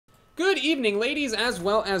Good evening, ladies as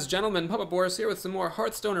well as gentlemen. Puppet Boris here with some more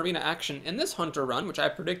Hearthstone Arena action. In this Hunter run, which I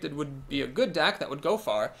predicted would be a good deck that would go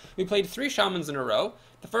far, we played 3 Shamans in a row.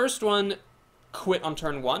 The first one quit on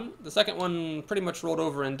turn 1. The second one pretty much rolled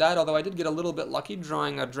over and died, although I did get a little bit lucky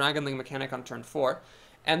drawing a Dragonling mechanic on turn 4.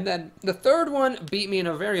 And then the third one beat me in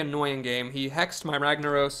a very annoying game. He hexed my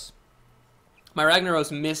Ragnaros. My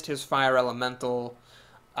Ragnaros missed his Fire Elemental.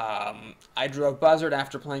 I drew a Buzzard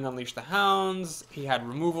after playing Unleash the Hounds. He had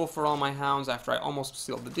removal for all my hounds after I almost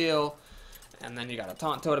sealed the deal. And then he got a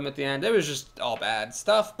Taunt Totem at the end. It was just all bad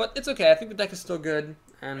stuff, but it's okay. I think the deck is still good,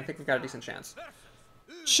 and I think we've got a decent chance.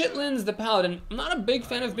 Chitlin's the Paladin. I'm not a big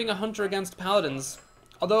fan of being a Hunter against Paladins.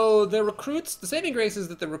 Although the recruits, the saving grace is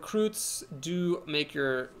that the recruits do make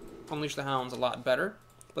your Unleash the Hounds a lot better,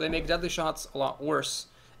 but they make deadly shots a lot worse.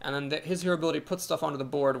 And then his hero ability puts stuff onto the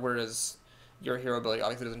board, whereas your hero ability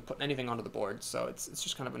obviously doesn't put anything onto the board, so it's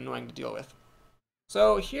just kind of annoying to deal with.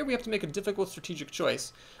 So here we have to make a difficult strategic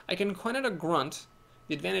choice. I can coin out a Grunt.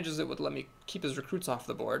 The advantage is it would let me keep his recruits off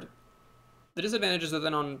the board. The disadvantage is that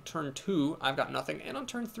then on turn 2, I've got nothing, and on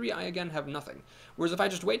turn 3, I again have nothing. Whereas if I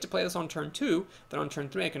just wait to play this on turn 2, then on turn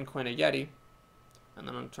 3 I can coin a Yeti, and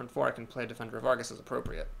then on turn 4 I can play Defender of Argus as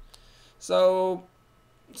appropriate. So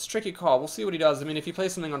it's a tricky call. We'll see what he does. I mean, if he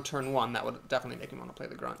plays something on turn 1, that would definitely make him want to play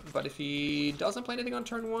the Grunt. But if he doesn't play anything on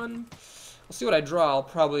turn 1, we'll see what I draw. I'll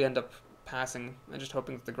probably end up passing and just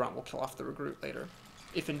hoping that the Grunt will kill off the Recruit later.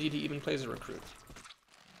 If indeed he even plays a Recruit.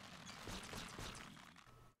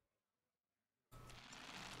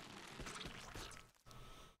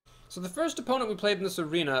 So the first opponent we played in this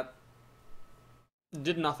arena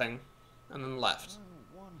did nothing and then left.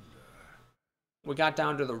 We got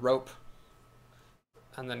down to the rope,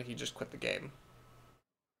 and then he just quit the game.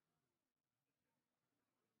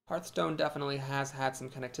 Hearthstone definitely has had some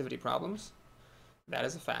connectivity problems. That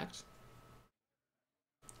is a fact.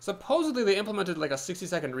 Supposedly they implemented like a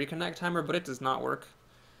 60-second reconnect timer, but it does not work.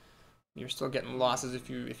 You're still getting losses if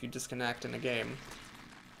you disconnect in a game.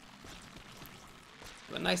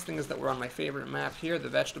 The nice thing is that we're on my favorite map here, the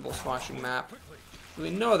vegetable squashing map. Really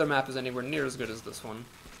no other map is anywhere near as good as this one.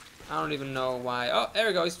 I don't even know why. Oh, there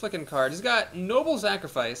we go. He's flicking cards. He's got Noble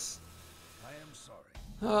Sacrifice. I am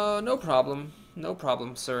sorry. No problem. No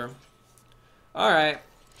problem, sir. Alright.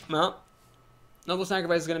 Well, Noble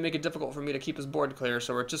Sacrifice is going to make it difficult for me to keep his board clear,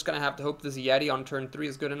 so we're just going to have to hope this Yeti on turn 3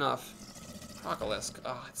 is good enough. Crocolisk.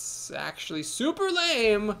 Oh, it's actually super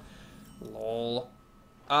lame. Lol.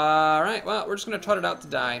 Alright, well, we're just going to trot it out to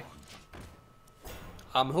die.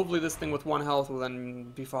 Hopefully this thing with 1 health will then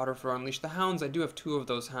be fodder for Unleash the Hounds. I do have 2 of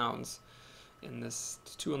those hounds in this,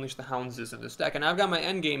 2 Unleash the Houndses in this deck. And I've got my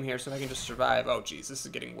end game here, so I can just survive. Oh, geez, this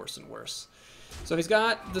is getting worse and worse. So he's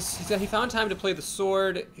got this, he found time to play the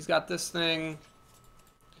sword. He's got this thing.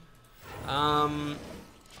 The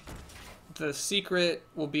secret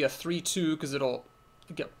will be a 3/2 because it'll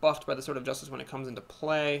get buffed by the Sword of Justice when it comes into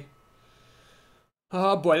play.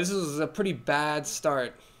 Oh boy, this is a pretty bad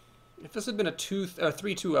start. If this had been a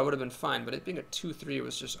 3/2, I would have been fine, but it being a 2/3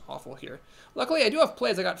 was just awful here. Luckily, I do have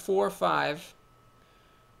plays. I got 4 or 5.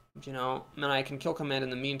 You know, and I can kill command in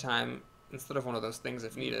the meantime instead of one of those things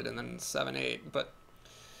if needed, and then 7/8. But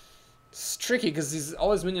it's tricky because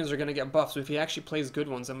all his minions are going to get buffed, so if he actually plays good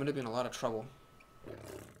ones, I'm going to be in a lot of trouble.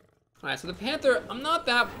 Alright, so the Panther, I'm not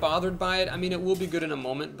that bothered by it. I mean, it will be good in a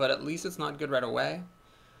moment, but at least it's not good right away.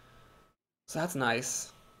 So that's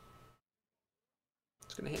nice.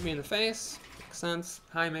 It's going to hit me in the face. Makes sense.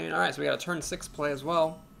 High main. Alright, so we got a turn 6 play as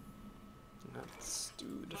well. Let's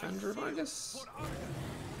do Defender of Argus.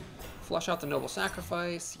 Flush out the Noble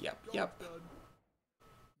Sacrifice. Yep.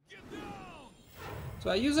 So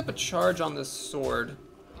I use up a charge on this sword,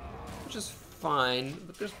 which is fine.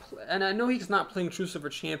 But and I know he's not playing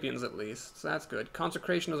Trucifer Champions at least, so that's good.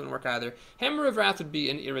 Consecration doesn't work either. Hammer of Wrath would be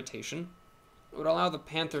an irritation. It would allow the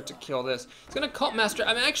Panther to kill this. It's going to Cult Master.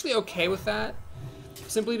 I'm actually okay with that.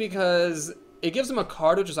 Simply because it gives him a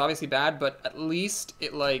card, which is obviously bad, but at least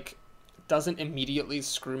it, like, doesn't immediately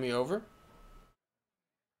screw me over.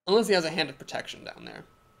 Unless he has a Hand of Protection down there.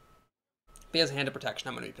 If he has a Hand of Protection,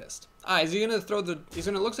 I'm going to be pissed. Is he going to throw the...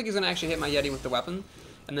 looks like he's going to actually hit my Yeti with the weapon,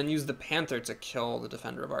 and then use the Panther to kill the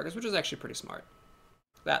Defender of Argus, which is actually pretty smart.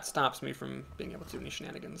 That stops me from being able to do any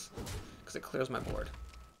shenanigans, because it clears my board.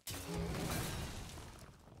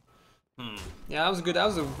 Yeah, that was good. That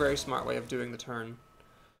was a very smart way of doing the turn.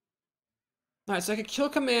 Alright, so I could kill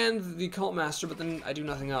command the Cult Master, but then I do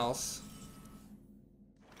nothing else.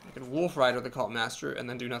 I could Wolf Rider the Cult Master and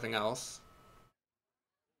then do nothing else.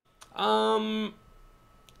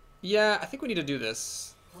 Yeah, I think we need to do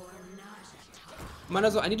this. Might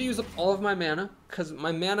as well. I need to use up all of my mana because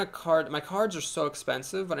my cards are so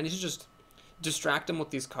expensive, but I need to just distract him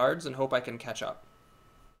with these cards and hope I can catch up.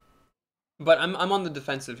 But I'm on the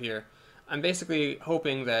defensive here. I'm basically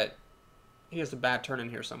hoping that he has a bad turn in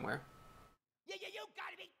here somewhere.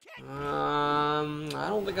 I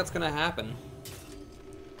don't think that's gonna happen.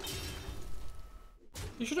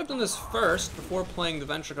 He should have done this first before playing the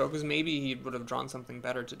Venture Co, because maybe he would have drawn something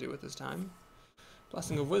better to do with his time.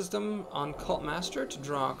 Blessing of Wisdom on Cult Master to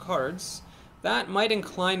draw cards. That might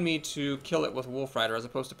incline me to kill it with Wolf Rider as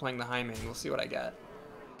opposed to playing the High Mane. We'll see what I get.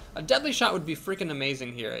 A Deadly Shot would be freaking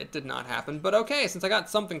amazing here. It did not happen, but okay, since I got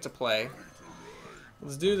something to play.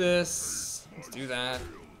 Let's do this. Let's do that.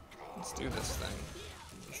 Let's do this thing.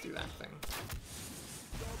 Let's do that thing.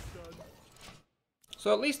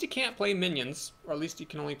 So at least he can't play minions, or at least he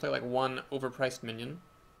can only play like one overpriced minion.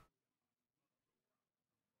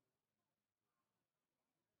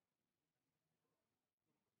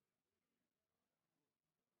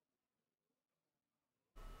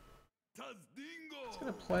 He's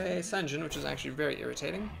gonna play Senjin, which is actually very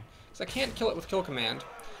irritating, because I can't kill it with Kill Command.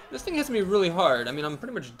 This thing hits me really hard. I mean, I'm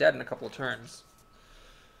pretty much dead in a couple of turns.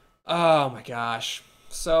 Oh my gosh.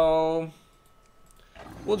 So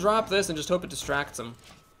we'll drop this and just hope it distracts him.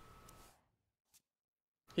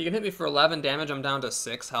 He can hit me for 11 damage. I'm down to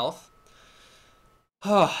 6 health.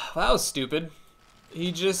 Oh, that was stupid.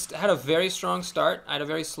 He just had a very strong start. I had a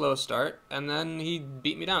very slow start, and then he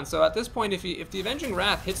beat me down. So at this point, if the Avenging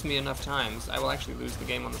Wrath hits me enough times, I will actually lose the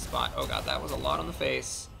game on the spot. Oh god, that was a lot on the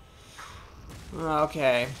face.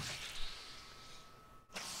 Okay.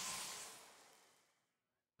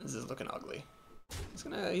 This is looking ugly.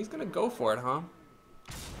 He's gonna go for it, huh?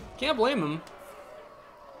 Can't blame him.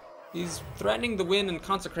 He's threatening the win and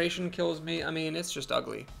Consecration kills me. I mean, it's just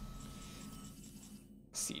ugly.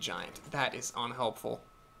 Sea Giant. That is unhelpful.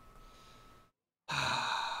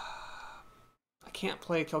 I can't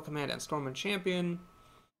play Kill Command and Stormwind Champion.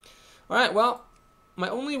 Alright, well, my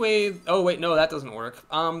only way... Oh, wait, no, that doesn't work.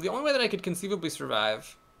 The only way that I could conceivably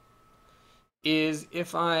survive is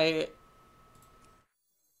if I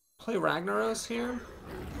play Ragnaros here,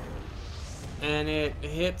 and it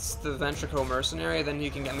hits the Venture Co Mercenary, then he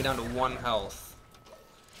can get me down to 1 health.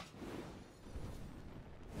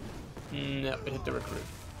 Nope, it hit the Recruit.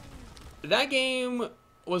 That game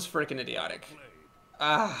was freaking idiotic.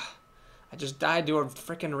 I just died to a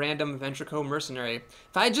freaking random Venture Co Mercenary.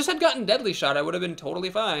 If I just had gotten Deadly Shot, I would have been totally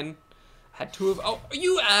fine. Had 2 of... Oh,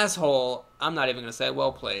 you asshole! I'm not even gonna say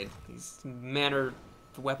well played. He's manner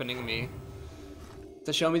weaponing me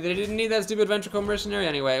to show me that he didn't need that stupid Venture Co Mercenary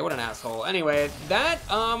anyway. What an asshole. Anyway, that,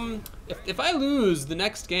 if I lose the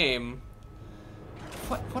next game...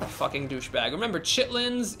 What a fucking douchebag. Remember,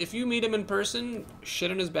 Chitlins, if you meet him in person,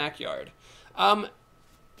 shit in his backyard.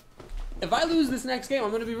 If I lose this next game,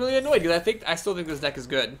 I'm gonna be really annoyed, because I still think this deck is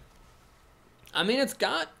good. I mean, it's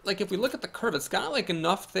got, like, if we look at the curve, it's got, like,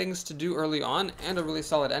 enough things to do early on, and a really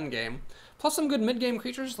solid end game. Plus some good mid-game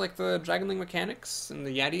creatures, like the Dragonling Mechanics, and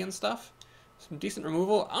the Yeti and stuff. Some decent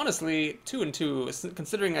removal. Honestly, 2 and 2,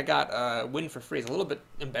 considering I got a win for free, is a little bit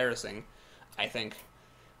embarrassing, I think,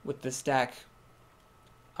 with this deck.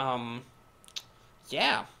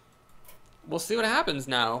 Yeah. We'll see what happens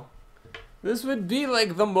now. This would be,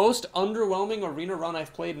 like, the most underwhelming arena run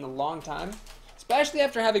I've played in a long time. Especially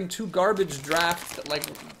after having 2 garbage drafts that, like,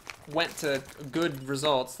 went to good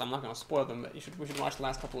results. I'm not going to spoil them, but we should watch the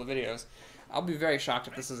last couple of videos. I'll be very shocked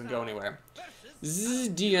if this doesn't go anywhere.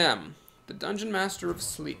 ZDM, the Dungeon Master of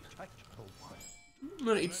Sleep. I'm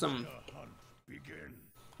going to eat some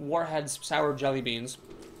Warhead's sour jelly beans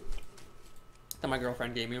that my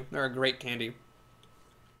girlfriend gave me. They're a great candy.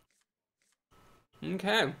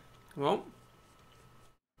 Okay, well,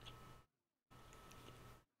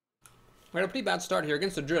 we had a pretty bad start here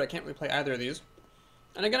against the Druid. I can't really play either of these.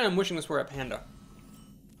 And again, I'm wishing this were a Panda.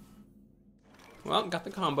 Well, got the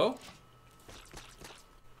combo.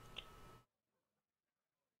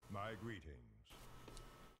 My greetings.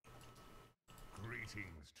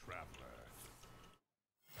 Greetings, traveler.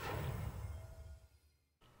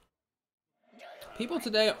 People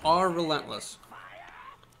today are relentless.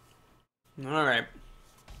 Alright.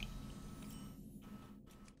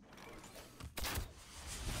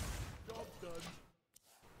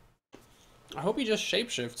 I hope he just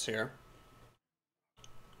shapeshifts here.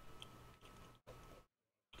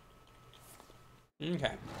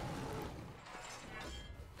 Okay.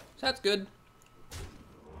 So that's good.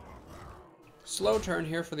 Slow turn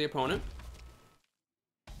here for the opponent.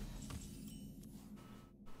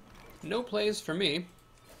 No plays for me.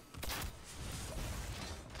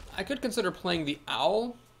 I could consider playing the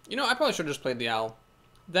Owl. You know, I probably should have just played the Owl.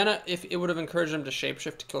 Then if it would have encouraged him to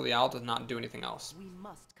shapeshift to kill the owl, does not do anything else. We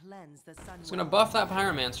must cleanse the sun. So I'm gonna buff that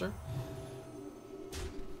Pyromancer.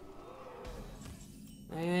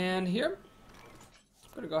 And here,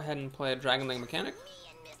 I'm gonna go ahead and play a Dragon Link mechanic.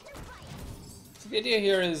 So the idea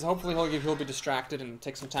here is hopefully he'll be distracted and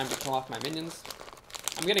take some time to kill off my minions.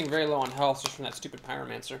 I'm getting very low on health just from that stupid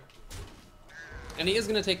Pyromancer. And he is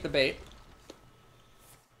gonna take the bait.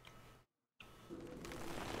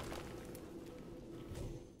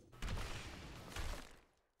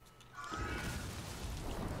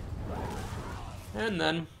 And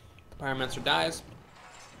then the Pyromancer dies.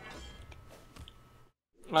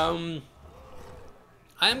 I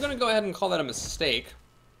am going to go ahead and call that a mistake.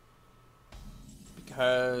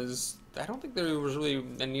 Because I don't think there was really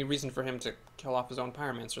any reason for him to kill off his own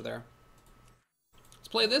Pyromancer there. Let's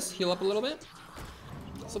play this, heal up a little bit.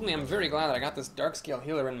 Suddenly I'm very glad that I got this Darkscale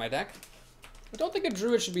healer in my deck. I don't think a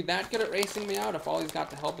Druid should be that good at racing me out if all he's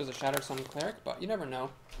got to help is a Shattered Sun Cleric, but you never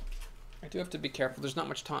know. I do have to be careful. There's not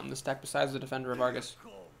much taunt in this deck besides the Defender of Argus.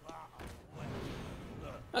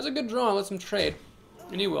 That's a good draw. Let's him trade.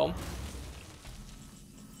 And he will.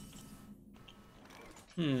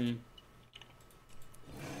 I'm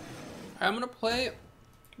going to play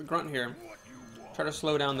the Grunt here. Try to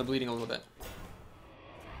slow down the bleeding a little bit.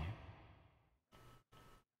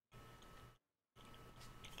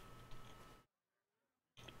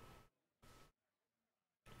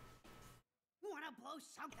 Wanna blow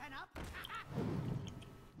something up?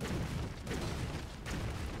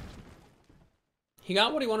 He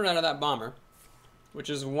got what he wanted out of that bomber, which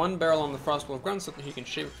is one barrel on the Frostwolf Grunt so that he can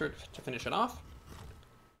shape it to finish it off.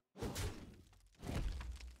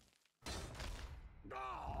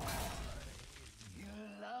 You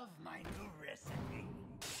love my new recipe.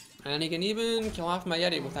 And he can even kill off my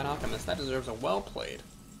Yeti with that Alchemist. That deserves a well played.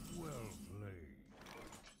 Well played.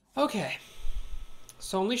 Okay.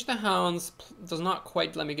 So Unleash the Hounds does not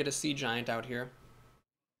quite let me get a Sea Giant out here,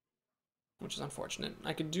 which is unfortunate.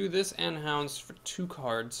 I could do this and Hounds for 2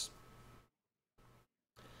 cards.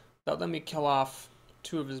 That would let me kill off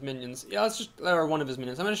 2 of his minions. Yeah, let's just, or 1 of his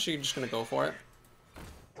minions. I'm actually just gonna go for it.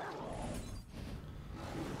 I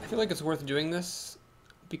feel like it's worth doing this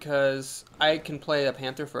because I can play a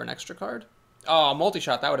Panther for an extra card. Oh,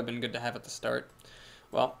 multi-shot, that would have been good to have at the start.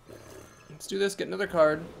 Well, let's do this, get another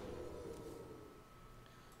card.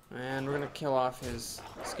 And we're gonna kill off his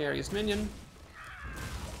scariest minion.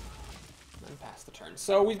 And pass the turn.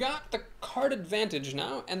 So we've got the card advantage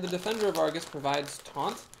now, and the Defender of Argus provides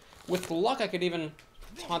taunt. With luck, I could even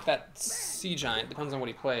taunt that Sea Giant. Depends on what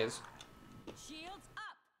he plays. Shields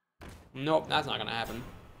up. Nope, that's not gonna happen.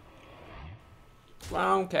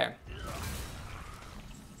 Well, okay.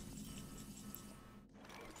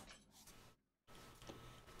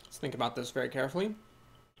 Let's think about this very carefully.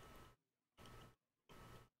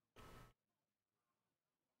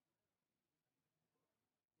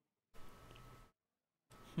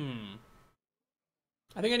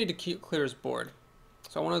 I think I need to clear his board.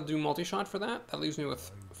 So I want to do multi-shot for that. That leaves me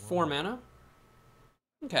with 4 mana.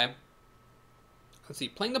 Okay. Let's see.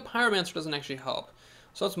 Playing the Pyromancer doesn't actually help.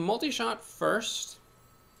 So let's multi-shot first.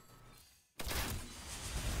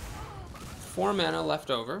 4 mana left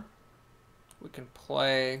over. We can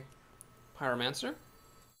play Pyromancer.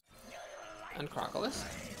 And Crocalus.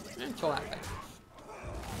 And kill that thing.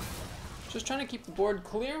 Just trying to keep the board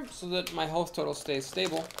clear so that my health total stays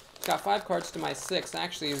stable. He's got 5 cards to my 6.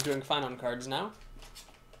 Actually, he's doing fine on cards now,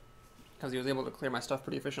 because he was able to clear my stuff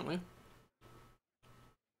pretty efficiently.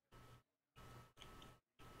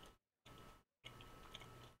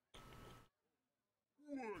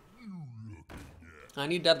 I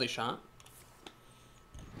need Deadly Shot.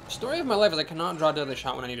 Story of my life is I cannot draw Deadly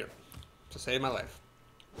Shot when I need it to save my life.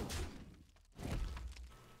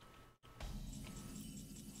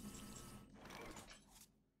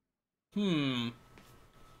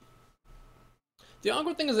 The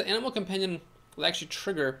awkward thing is that Animal Companion will actually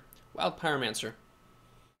trigger Wild Pyromancer.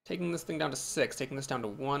 Taking this thing down to 6, taking this down to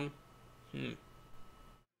 1.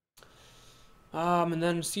 And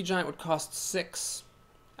then Sea Giant would cost 6.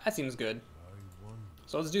 That seems good.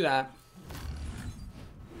 So let's do that.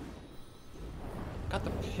 Got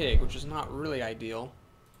the pig, which is not really ideal.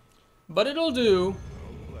 But it'll do.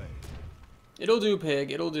 It'll do,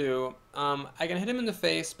 pig. It'll do. I can hit him in the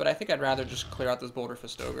face, but I think I'd rather just clear out this Boulder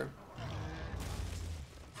Fist Ogre.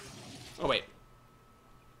 Oh, wait.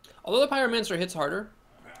 Although the Pyromancer hits harder,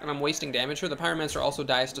 and I'm wasting damage here, the Pyromancer also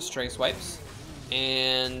dies to stray swipes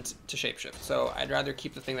and to shapeshift. So I'd rather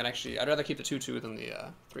keep the thing that actually... I'd rather keep the 2-2 than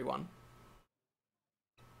the 3-1.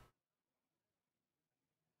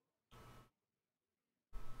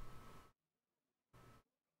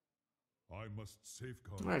 I must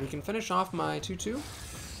safeguard. Alright, he can finish off my 2-2. You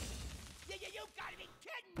gotta be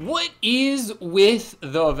kidding! What is with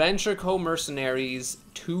the Venture Co Mercenaries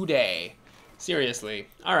today? Seriously.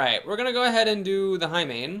 Alright, we're gonna go ahead and do the high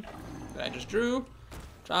main that I just drew.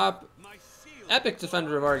 Drop Epic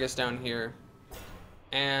Defender of Argus down here.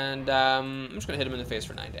 And I'm just gonna hit him in the face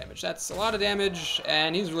for 9 damage. That's a lot of damage,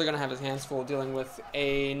 and he's really gonna have his hands full dealing with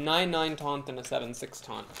a 9-9 taunt and a 7-6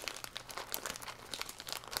 taunt.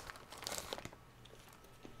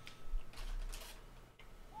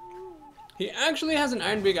 He actually has an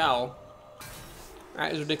Iron Beak Owl.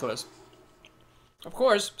 That is ridiculous. Of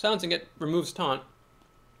course, silencing it removes taunt.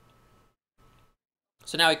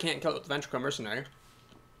 So now he can't kill it with the Venture Co Mercenary.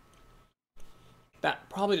 That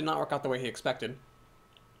probably did not work out the way he expected.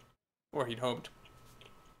 Or he'd hoped.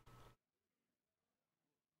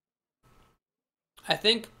 I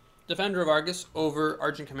think Defender of Argus over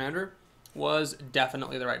Argent Commander was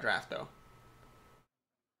definitely the right draft, though.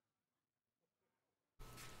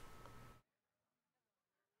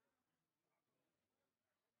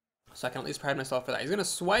 So I can at least pride myself for that. He's going to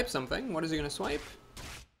swipe something. What is he going to swipe?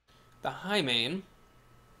 The high main.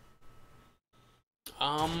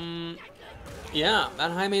 Yeah, that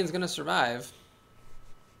high main's going to survive.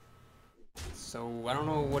 So I don't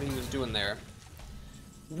know what he was doing there.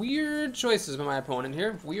 Weird choices by my opponent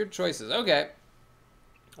here. Weird choices. Okay.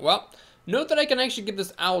 Well, note that I can actually give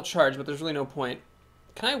this owl charge, but there's really no point.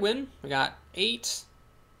 Can I win? We got 8,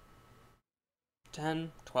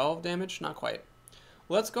 10, 12 damage? Not quite.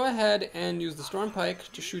 Let's go ahead and use the Storm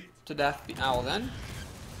Pike to shoot to death the owl then.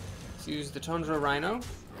 Let's use the Tundra Rhino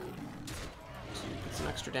to get some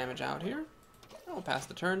extra damage out here. I'll pass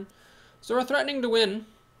the turn. So we're threatening to win.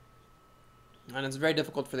 And it's very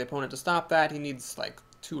difficult for the opponent to stop that. He needs like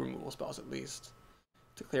 2 removal spells at least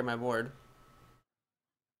to clear my board.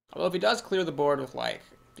 Although if he does clear the board with like,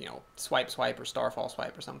 you know, Swipe Swipe or Starfall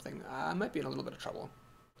Swipe or something, I might be in a little bit of trouble.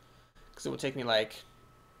 Because it would take me like,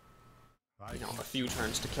 you know, a few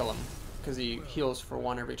turns to kill him. Because he heals for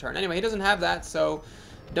 1 every turn. Anyway, he doesn't have that, so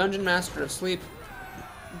Dungeon Master of Sleep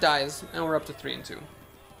dies, and we're up to 3 and 2.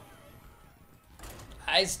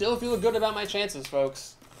 I still feel good about my chances,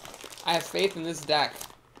 folks. I have faith in this deck.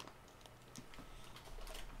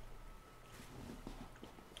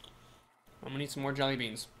 I'm gonna need some more jelly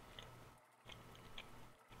beans.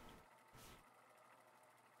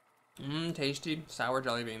 Tasty, sour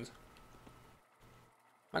jelly beans.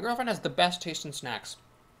 My girlfriend has the best taste in snacks.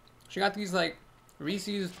 She got these, like,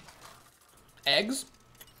 Reese's eggs.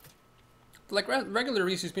 Like regular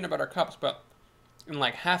Reese's peanut butter cups, but in,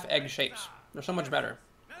 like, half-egg shapes. They're so much better.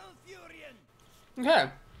 Okay.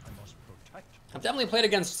 I've definitely played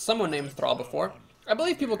against someone named Thrall before. I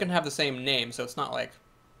believe people can have the same name, so it's not, like,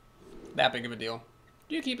 that big of a deal.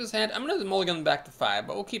 Do you keep his hand? I'm going to mulligan back to 5,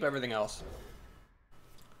 but we'll keep everything else.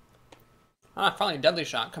 Ah, finally Deadly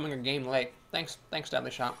Shot coming a game late. Thanks,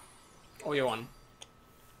 Deadly Shot. Oh, you won.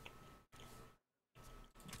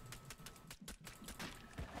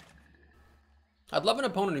 I'd love an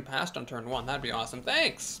opponent who passed on turn 1. That'd be awesome.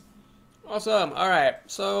 Thanks! Awesome. Alright,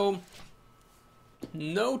 so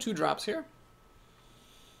no 2 drops here.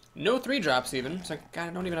 No 3 drops even. So I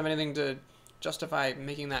don't even have anything to justify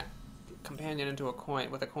making that companion into a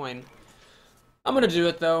coin with a coin. I'm gonna do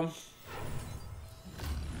it though.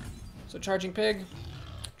 So Charging Pig,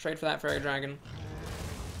 trade for that Fairy Dragon.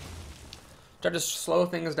 Try to slow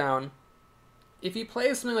things down. If he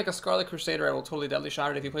plays something like a Scarlet Crusader, I will totally Deadly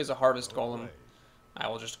Shot it. If he plays a Harvest Golem, I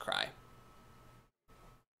will just cry.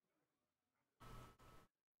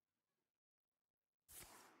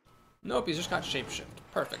 Nope, he's just got Shapeshift.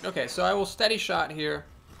 Perfect. Okay, so I will Steady Shot here.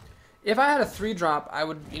 If I had a 3-drop, I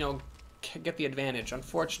would, you know, get the advantage.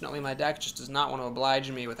 Unfortunately, my deck just does not want to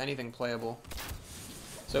oblige me with anything playable.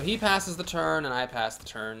 So he passes the turn, and I pass the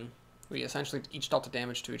turn. We essentially each dealt the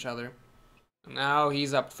damage to each other. Now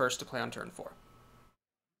he's up first to play on turn 4.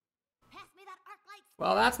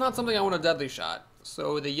 Well, that's not something I want to Deadly Shot.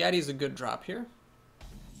 So the Yeti's a good drop here.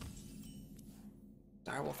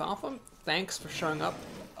 Direwolf Alpha, thanks for showing up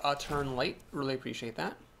a turn late. Really appreciate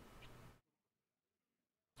that.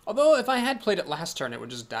 Although, if I had played it last turn, it would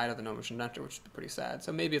just die to the Gnomish Inventor, which would be pretty sad.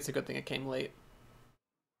 So maybe it's a good thing it came late.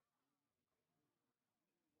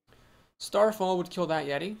 Starfall would kill that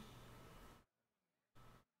Yeti.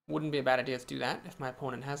 Wouldn't be a bad idea to do that if my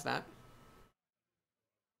opponent has that.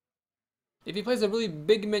 If he plays a really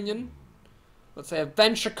big minion, let's say a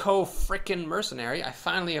Venture Co frickin' Mercenary, I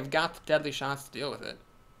finally have got the Deadly Shots to deal with it.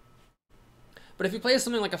 But if he plays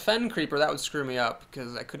something like a Fen Creeper, that would screw me up,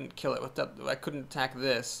 because I couldn't kill it with I couldn't attack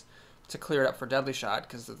this to clear it up for Deadly Shot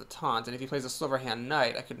because of the taunt. And if he plays a Silverhand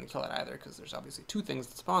Knight, I couldn't kill it either, because there's obviously 2 things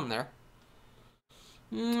that spawn there.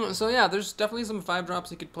 So yeah, there's definitely some 5-drops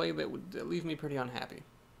he could play that would leave me pretty unhappy.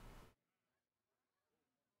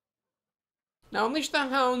 Now, Unleash the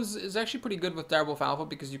Hounds is actually pretty good with Direwolf Alpha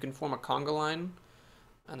because you can form a conga line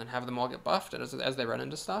and then have them all get buffed as they run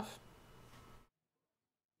into stuff.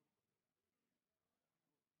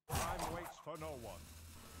 Time waits for no one.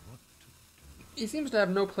 He seems to have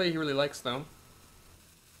no play he really likes, though.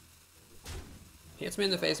 He hits me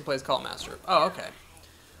in the face and plays Cult Master. Oh, okay.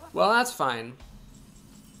 Well, that's fine.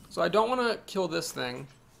 So I don't want to kill this thing.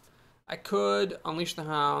 I could Unleash the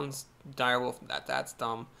Hounds, Direwolf, that's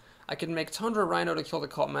dumb. I could make Tundra Rhino to kill the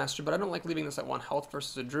Cult Master, but I don't like leaving this at 1 health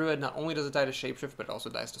versus a Druid. Not only does it die to Shapeshift, but it also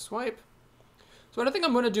dies to Swipe. So what I think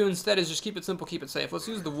I'm going to do instead is just keep it simple, keep it safe. Let's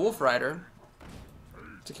use the Wolf Rider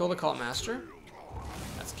to kill the Cult Master.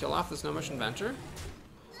 Let's kill off this No Mission Venture.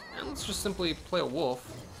 And let's just simply play a Wolf.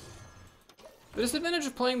 The disadvantage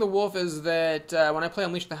of playing the Wolf is that when I play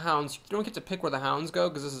Unleash the Hounds, you don't get to pick where the Hounds go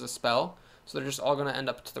because this is a spell. So they're just all going to end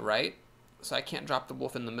up to the right. So I can't drop the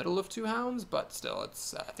Wolf in the middle of 2 Hounds, but still,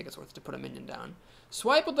 it's I think it's worth it to put a minion down.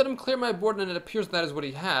 Swipe will let him clear my board, and it appears that is what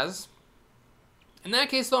he has. In that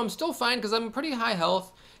case, though, I'm still fine because I'm pretty high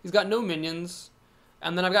health. He's got no minions.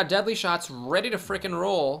 And then I've got Deadly Shots ready to frickin'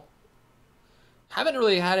 roll. Haven't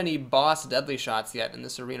really had any boss Deadly Shots yet in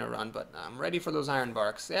this arena run, but I'm ready for those Iron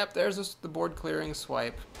Barks. Yep, there's the board clearing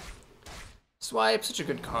Swipe. Swipe, such a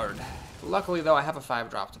good card. Luckily, though, I have a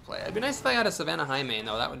 5-drop to play. It'd be nice if I had a Savannah High main,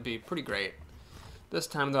 though. That would be pretty great. This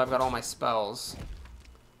time, though, I've got all my spells.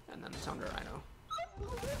 And then the Tundra Rhino.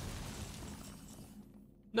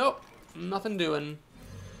 Nope, nothing doing.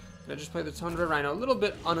 I just play the Tundra Rhino. A little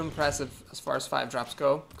bit unimpressive as far as 5-drops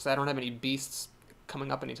go, because I don't have any beasts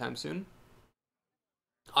coming up anytime soon.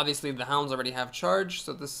 Obviously, the Hounds already have charge,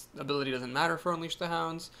 so this ability doesn't matter for Unleash the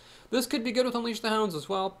Hounds. This could be good with Unleash the Hounds as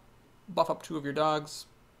well. Buff up 2 of your dogs.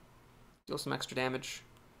 Deal some extra damage.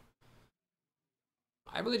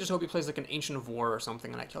 I really just hope he plays like an Ancient of War or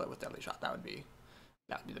something and I kill it with Deadly Shot. That would be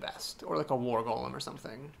the best. Or like a War Golem or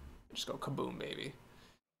something. Just go kaboom, baby.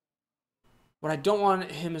 What I don't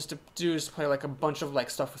want him is to do is play like a bunch of like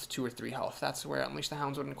stuff with 2 or 3 health. That's where Unleash the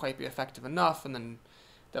Hounds wouldn't quite be effective enough, and then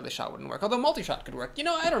Deadly Shot wouldn't work. Although multi-shot could work. You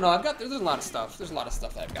know, I don't know. There's a lot of stuff. There's a lot of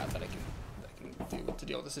stuff that I've got that I can do to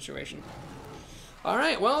deal with the situation.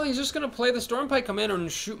 Alright, well, he's just going to play the Stormpike Commander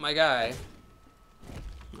and shoot my guy.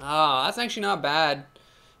 Ah, that's actually not bad.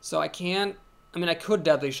 So I can't... I mean, I could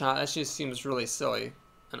Deadly Shot. That just seems really silly.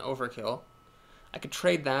 An overkill. I could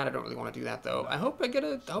trade that. I don't really want to do that, though. I hope I get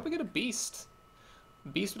a Beast.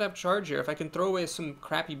 Beast would have charge here. If I can throw away some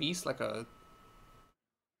crappy Beast, like a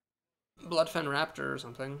Bloodfen Raptor or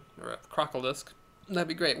something. Or a Crocodisk. That'd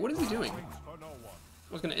be great. What is he doing?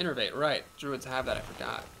 I was going to Innervate. Right. Druids have that. I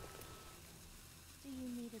forgot.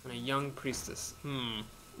 And a Young Priestess.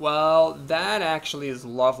 Well, that actually is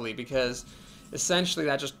lovely because essentially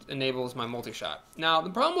that just enables my multi-shot. Now, the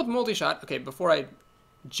problem with multi-shot, okay, before I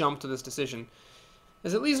jump to this decision,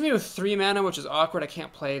 is it leaves me with 3 mana, which is awkward. I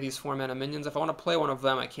can't play these 4 mana minions. If I want to play one of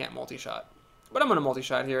them, I can't multi-shot. But I'm going to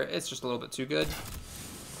multi-shot here. It's just a little bit too good.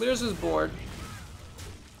 Clears his board.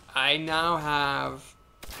 I now have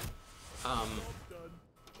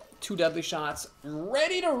 2 Deadly Shots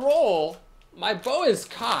ready to roll. My bow is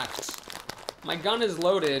cocked. My gun is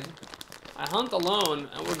loaded. I hunt alone,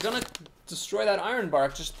 and we're gonna destroy that Iron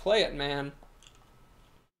Bark. Just play it, man.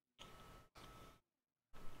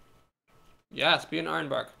 Yes, be an Iron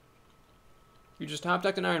Bark. You just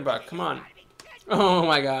top-decked an Iron Bark. Come on. Oh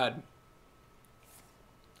my god.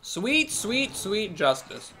 Sweet, sweet, sweet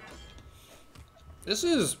justice. This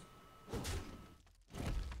is...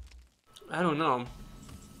 I don't know.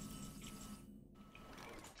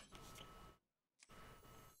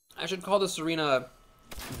 I should call this arena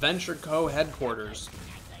Venture Co Headquarters.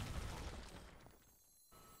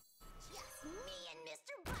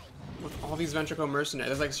 With all these Venture Co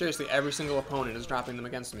Mercenaries. It's like, seriously, every single opponent is dropping them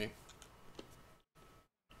against me.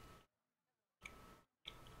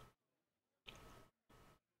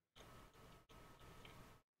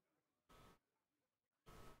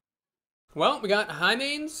 Well, we got high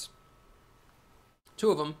mains.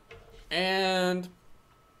 2 of them. And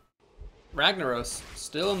Ragnaros,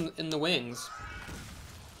 still in the wings.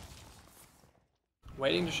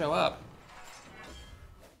 Waiting to show up.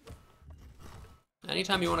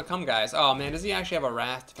 Anytime you want to come, guys. Oh, man, does he actually have a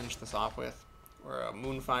Wrath to finish this off with? Or a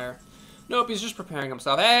Moonfire? Nope, he's just preparing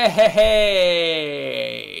himself. Hey, hey,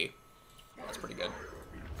 hey! That's pretty good.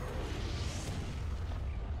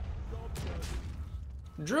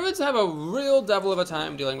 Druids have a real devil of a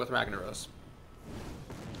time dealing with Ragnaros.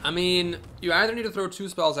 I mean, you either need to throw 2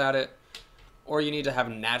 spells at it, or you need to have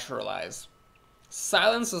Naturalize.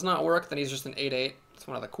 Silence does not work, then he's just an 8/8. It's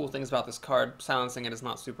one of the cool things about this card. Silencing it is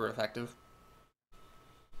not super effective.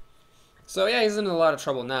 So yeah, he's in a lot of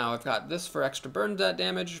trouble now. I've got this for extra burn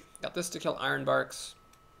damage. Got this to kill Iron Barks.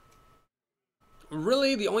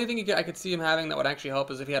 Really, the only thing I could see him having that would actually help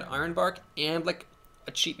is if he had Iron Bark and like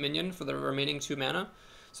a cheap minion for the remaining 2 mana.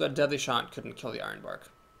 So a Deadly Shot couldn't kill the Iron Bark.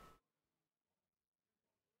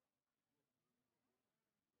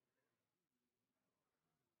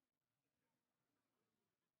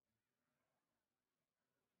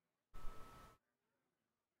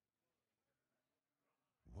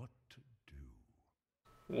 What to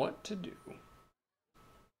do? What to do?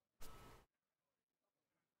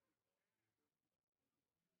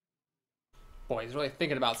 Boy, he's really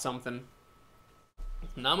thinking about something.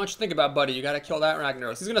 Not much to think about, buddy. You gotta kill that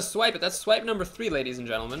Ragnaros. He's gonna swipe it. That's swipe number 3, ladies and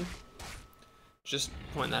gentlemen. Just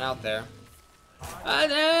point that out there. And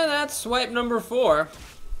that's swipe number 4.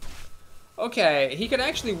 Okay, he could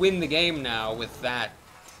actually win the game now with that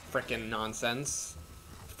frickin' nonsense.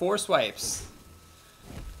 4 swipes.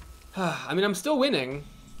 I mean, I'm still winning,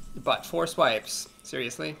 but 4 swipes.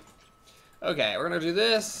 Seriously? Okay, we're gonna do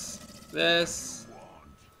this, this,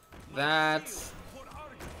 that,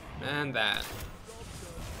 and that.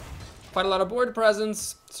 Quite a lot of board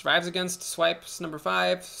presence. Survives against swipes number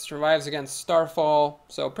 5. Survives against Starfall.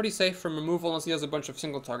 So pretty safe from removal unless he has a bunch of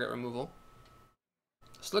single target removal.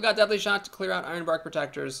 Still got Deadly Shot to clear out Iron Bark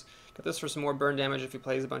protectors. Got this for some more burn damage if he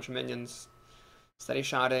plays a bunch of minions. Steady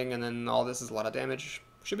shotting, and then all this is a lot of damage.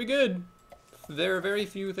 Should be good. There are very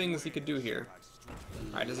few things he could do here.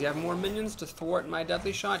 Alright, does he have more minions to thwart my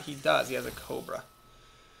Deadly Shot? He does. He has a Cobra.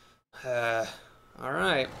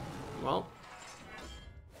 Alright. Well.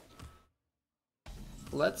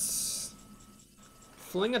 Let's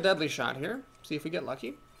fling a Deadly Shot here. See if we get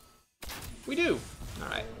lucky. We do.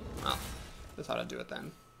 Alright. Well, this ought to do it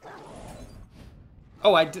then.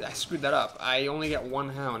 Oh, I screwed that up. I only get 1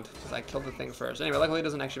 hound because I killed the thing first. Anyway, luckily it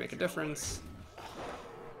doesn't actually make a difference.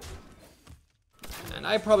 And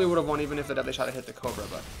I probably would have won even if the Deadly Shot had hit the Cobra,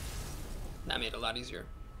 but that made it a lot easier.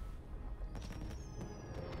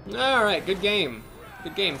 Alright, good game.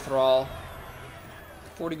 Good game, Thrall.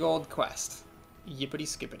 40 gold quest. Yippity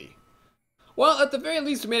skippity. Well, at the very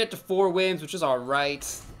least, we made it to 4 wins, which is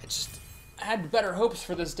alright. I had better hopes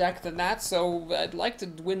for this deck than that, so I'd like to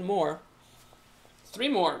win more. 3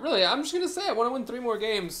 more. Really, I'm just going to say I want to win 3 more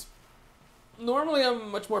games. Normally,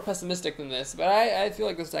 I'm much more pessimistic than this, but I feel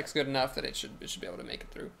like this deck's good enough that it should be able to make it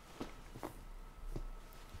through.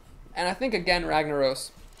 And I think, again,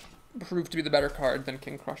 Ragnaros proved to be the better card than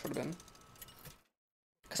King Crush would have been.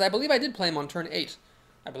 Because I believe I did play him on turn 8.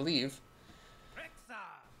 I believe.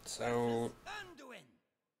 So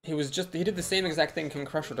he did the same exact thing King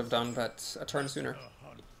Crush would have done, but a turn sooner.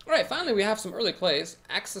 Alright, finally we have some early plays.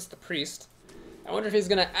 Access the Priest. I wonder if he's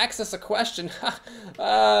gonna access a question.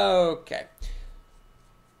 Okay.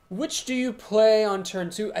 Which do you play on turn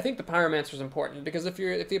 2? I think the Pyromancer is important, because if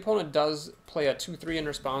the opponent does play a 2-3 in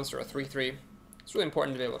response or a 3-3, it's really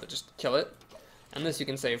important to be able to just kill it. And this you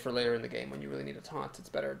can save for later in the game when you really need a taunt. It's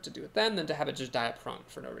better to do it then than to have it just die up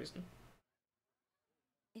front for no reason.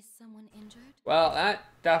 Is someone injured? Well, that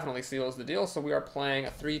definitely seals the deal. So we are playing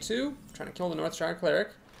a 3-2, trying to kill the Northshire Cleric.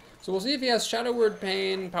 So we'll see if he has Shadow Word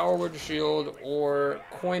Pain, Power Word Shield, or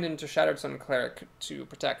Coin into Shattered Sun Cleric to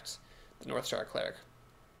protect the Northshire Cleric.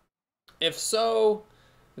 If so,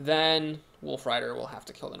 then Wolf Rider will have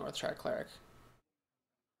to kill the Northshire Cleric.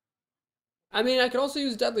 I mean, I could also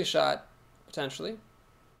use Deadly Shot, potentially.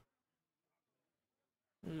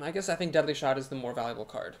 I guess I think Deadly Shot is the more valuable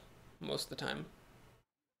card, most of the time.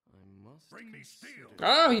 Bring me steel.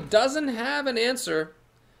 Oh, he doesn't have an answer.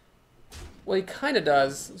 Well, he kind of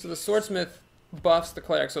does. So the Swordsmith buffs the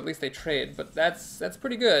Cleric, so at least they trade. But that's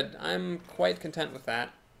pretty good. I'm quite content with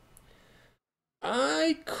that.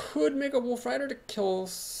 I could make a Wolf Rider to kill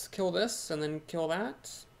this and then kill that.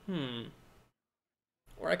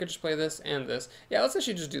 Or I could just play this and this. Yeah, let's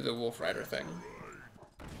actually just do the Wolf Rider thing.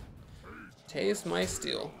 Taste my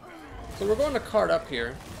steel. So we're going to card up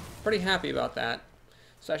here. Pretty happy about that.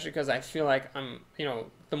 Especially because I feel like I'm,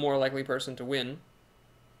 the more likely person to win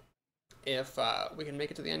if we can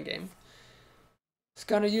make it to the end game. He's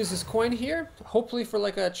gonna use his coin here, hopefully for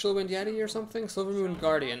like a Chillwind Yeti or something. Silvermoon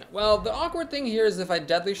Guardian. Well, the awkward thing here is if I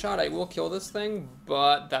Deadly Shot, I will kill this thing,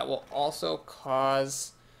 but that will also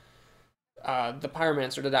cause the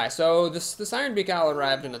Pyromancer to die. So this Ironbeak Owl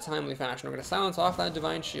arrived in a timely fashion. We're gonna silence off that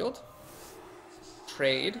Divine Shield.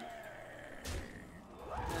 Trade.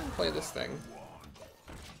 And play this thing.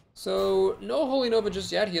 So, no Holy Nova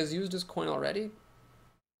just yet. He has used his coin already.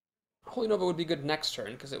 Holy Nova would be good next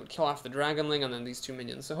turn, because it would kill off the Dragonling and then these 2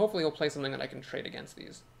 minions. So hopefully he'll play something that I can trade against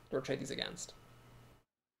these, or trade these against.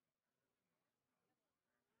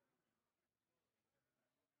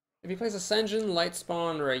 If he plays Ascension,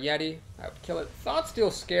 Lightspawn, or a Yeti, I would kill it.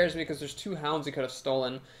 Thoughtsteal scares me because there's 2 Hounds he could have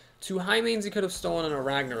stolen, 2 Highmanes he could have stolen, and a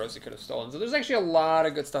Ragnaros he could have stolen. So there's actually a lot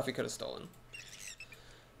of good stuff he could have stolen.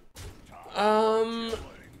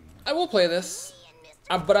 I will play this,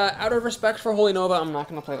 but out of respect for Holy Nova, I'm not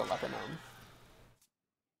going to play the Leper Gnome.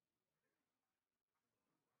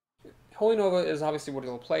 Holy Nova is obviously what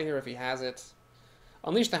he'll play here if he has it.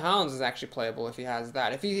 Unleash the Hounds is actually playable if he has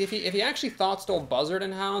that. If he actually Thoughtstole Buzzard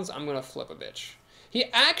and Hounds, I'm gonna flip a bitch. He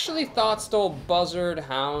actually Thoughtstole Buzzard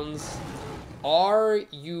Hounds. Are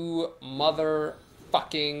you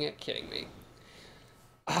motherfucking kidding me?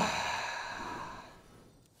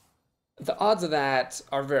 The odds of that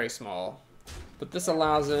are very small, but this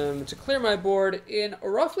allows him to clear my board in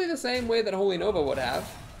roughly the same way that Holy Nova would have,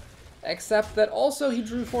 except that also he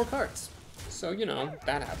drew 4 cards. So, you know,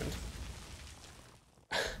 that happened.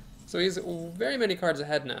 So he's very many cards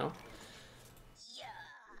ahead now.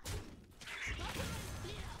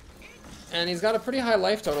 And he's got a pretty high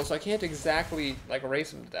life total, so I can't exactly, like,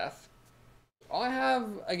 race him to death. All I have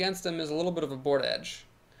against him is a little bit of a board edge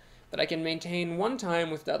that I can maintain 1 time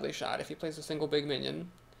with Deadly Shot if he plays a single big minion.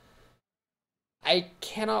 I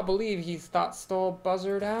cannot believe he Thoughtstole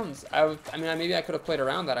Buzzard Hounds. I mean, maybe I could have played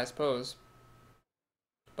around that, I suppose.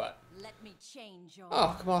 But... Let me change your...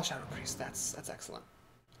 Oh, Cabal Shadow Priest. That's excellent.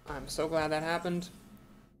 I'm so glad that happened.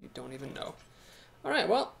 You don't even know. Alright,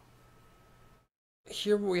 well.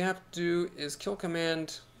 Here what we have to do is kill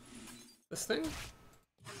command this thing.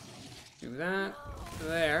 Do that.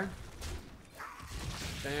 There.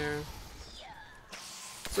 There.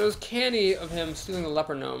 So it was canny of him stealing the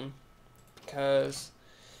Leper Gnome, because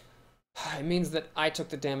it means that I took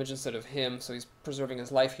the damage instead of him, so he's preserving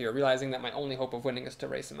his life here, realizing that my only hope of winning is to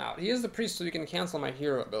race him out. He is the priest, so he can cancel my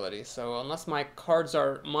hero ability, so unless my cards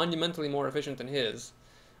are monumentally more efficient than his,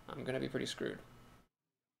 I'm gonna be pretty screwed.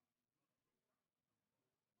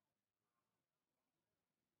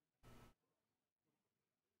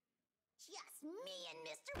 Just me and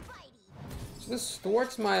Mr. Bitey. So this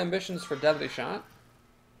thwarts my ambitions for Deadly Shot,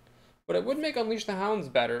 but it would make Unleash the Hounds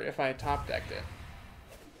better if I top-decked it.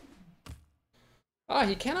 Ah,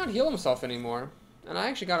 he cannot heal himself anymore. And I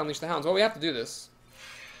actually got Unleash the Hounds. Well, we have to do this.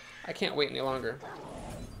 I can't wait any longer.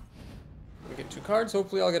 We get 2 cards.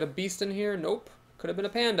 Hopefully I'll get a beast in here. Nope. Could have been a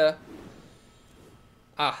panda.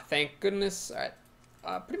 Ah, thank goodness.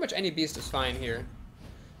 Alright. Pretty much any beast is fine here.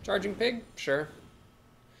 Charging pig? Sure.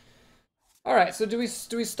 Alright, so do we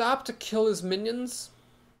stop to kill his minions?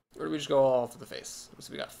 Or do we just go all for the face?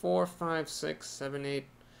 So we got 4, 5, 6, 7, 8,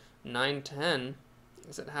 9, 10.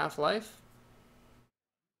 Is it half-life?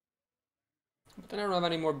 But then I don't have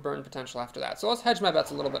any more burn potential after that. So let's hedge my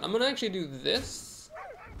bets a little bit. I'm going to actually do this.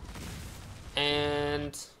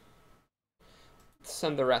 And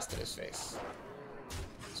send the rest to his face.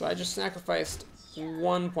 So I just sacrificed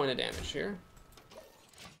 1 point of damage here.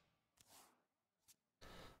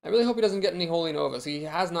 I really hope he doesn't get any Holy Novas. He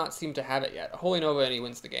has not seemed to have it yet. Holy Nova and he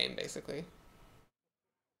wins the game, basically.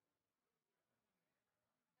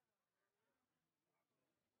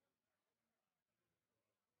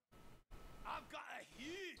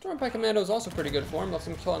 Stormpike Commando is also pretty good for him. Lets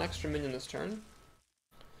him kill an extra minion this turn.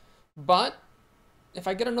 But if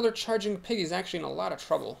I get another charging pig, he's actually in a lot of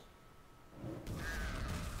trouble.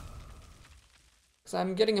 So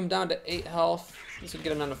I'm getting him down to 8 health. This would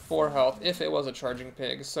get him down to 4 health if it was a charging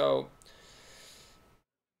pig. So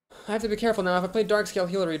I have to be careful now. If I play Darkscale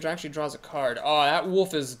Healer, he actually draws a card. Oh, that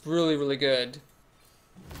wolf is really, really good.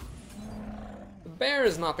 The bear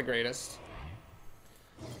is not the greatest.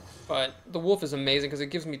 But the wolf is amazing because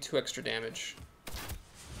it gives me 2 extra damage.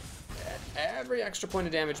 Every extra point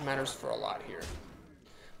of damage matters for a lot here.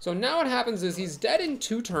 So now what happens is he's dead in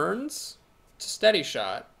 2 turns to Steady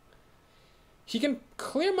Shot. He can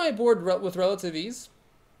clear my board with relative ease,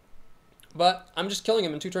 but I'm just killing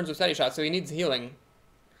him in 2 turns with Steady Shot, so he needs healing.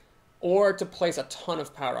 Or to place a ton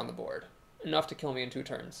of power on the board. Enough to kill me in 2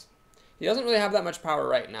 turns. He doesn't really have that much power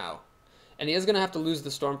right now. And he is going to have to lose the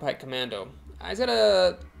Stormpike Commando. He's got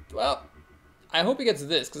a... Well, I hope he gets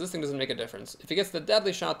this, because this thing doesn't make a difference. If he gets the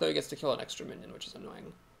Deadly Shot, though, he gets to kill an extra minion, which is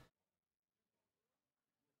annoying.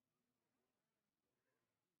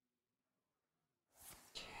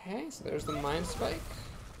 Okay, so there's the Mind Spike.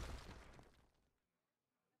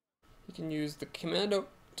 He can use the Commando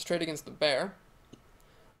to trade against the Bear.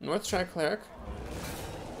 Northshire Cleric.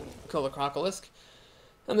 Kill the Crocolisk.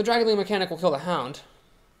 And the Dragonling Mechanic will kill the Hound.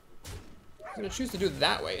 He's going to choose to do it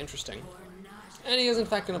that way. Interesting. And he is, in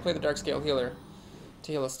fact, going to play the Darkscale Healer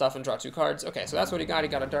to heal his stuff and draw 2 cards. Okay, so that's what he got. He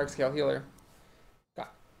got a Darkscale Healer.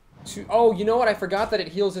 Got Oh, you know what? I forgot that it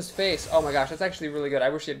heals his face. Oh my gosh, that's actually really good. I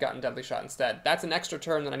wish he had gotten Deadly Shot instead. That's an extra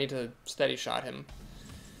turn that I need to Steady Shot him,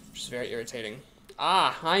 which is very irritating.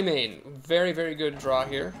 Ah, Highmane. Very, very good draw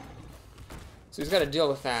here. So he's got to deal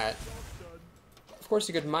with that. Of course,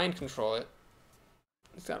 he could Mind Control it.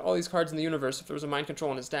 He's got all these cards in the universe. If there was a Mind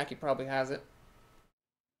Control in his deck, he probably has it.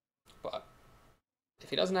 But if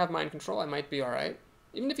he doesn't have Mind Control, I might be alright.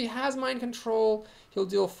 Even if he has Mind Control, he'll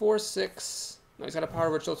deal 4, 6... No, he's got a Power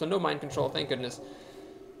Ritual, so no Mind Control, thank goodness.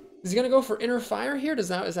 Is he going to go for Inner Fire here? Is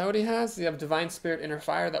that what he has? Does he have Divine Spirit, Inner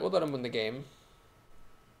Fire? That would let him win the game.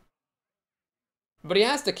 But he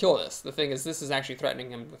has to kill this. The thing is, this is actually threatening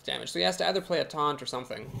him with damage. So he has to either play a Taunt or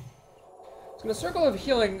something. He's going to Circle of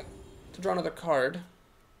Healing to draw another card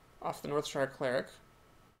off the Northshire Cleric.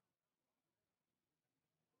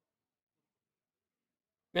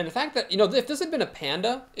 Man, the fact that, you know, if this had been a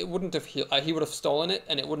Panda, it wouldn't have he would have stolen it,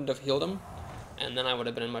 and it wouldn't have healed him. And then I would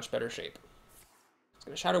have been in much better shape. He's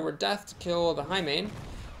going to Shadow Word Death to kill the Highmane.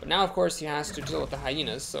 But now, of course, he has to deal with the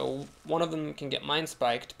Hyenas. So one of them can get Mind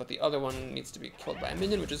Spiked, but the other one needs to be killed by a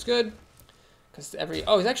minion, which is good. Because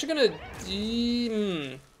Oh, he's actually going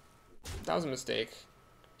to... That was a mistake.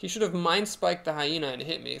 He should have Mind Spiked the Hyena and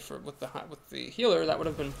hit me with the healer. That would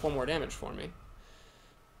have been 4 more damage for me.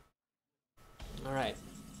 Alright.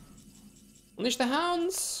 Unleash the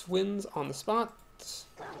Hounds. Wins on the spot.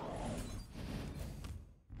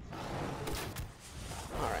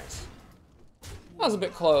 Alright. That was a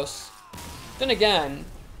bit close. Then again,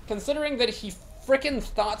 considering that he frickin'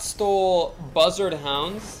 thought stole Buzzard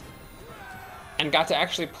Hounds and got to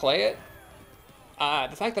actually play it,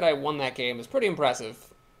 the fact that I won that game is pretty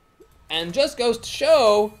impressive. And just goes to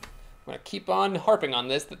show, I'm going to keep on harping on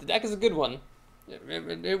this, that the deck is a good one.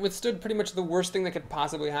 It withstood pretty much the worst thing that could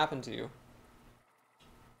possibly happen to you.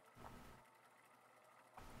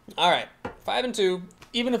 Alright, 5-2.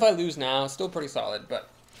 Even if I lose now, still pretty solid, but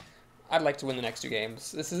I'd like to win the next 2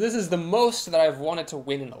 games. This is the most that I've wanted to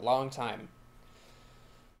win in a long time.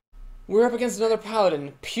 We're up against another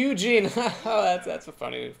Paladin, Pugene. Oh, that's a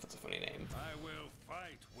funny name. I will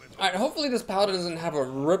fight with Alright, hopefully this Paladin doesn't have a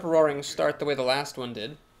rip-roaring start the way the last one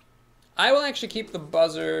did. I will actually keep the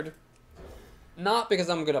Buzzard, not because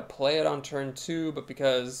I'm going to play it on turn 2, but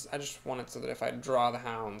because I just want it so that if I draw the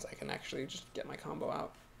Hounds, I can actually just get my combo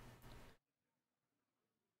out.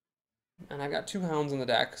 And I've got 2 Hounds in the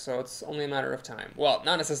deck, so it's only a matter of time. Well,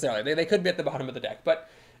 not necessarily. They could be at the bottom of the deck, but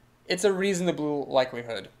it's a reasonable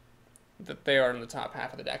likelihood that they are in the top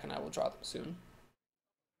half of the deck, and I will draw them soon.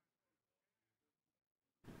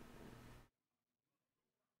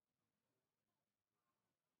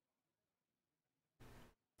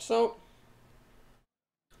 So,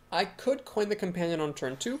 I could coin the Companion on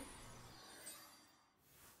turn 2,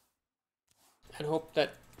 and hope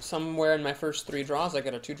that somewhere in my first 3 draws I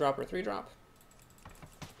get a 2-drop or 3-drop.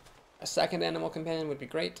 A second Animal Companion would be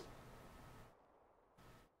great.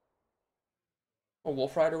 A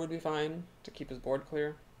Wolf Rider would be fine to keep his board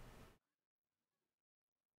clear.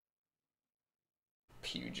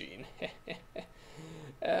 Pugene.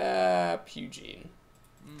 Pugene.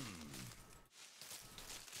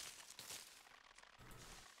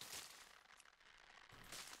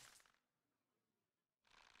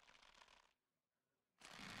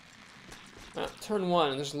 Turn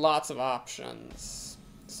 1, there's lots of options.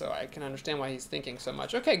 So I can understand why he's thinking so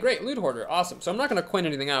much. Okay, great, Loot Hoarder, awesome. So I'm not going to coin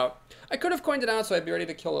anything out. I could have coined it out so I'd be ready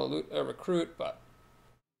to kill a recruit, but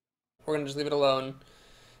we're going to just leave it alone.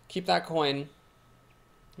 Keep that coin.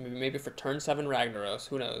 Maybe for turn 7 Ragnaros,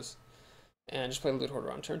 who knows. And just play Loot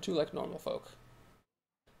Hoarder on turn 2 like normal folk.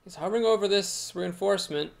 He's hovering over this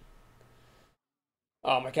reinforcement.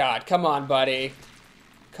 Oh my god, come on, buddy.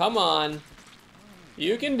 Come on.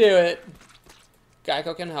 You can do it.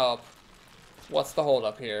 Geico can help. What's the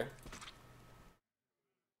holdup here?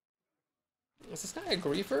 Is this guy a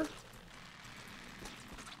griefer?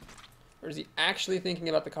 Or is he actually thinking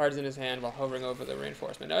about the cards in his hand while hovering over the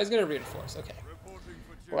reinforcement? No, he's going to reinforce. Okay.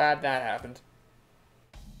 Glad that happened.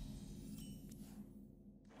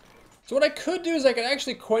 So what I could do is I could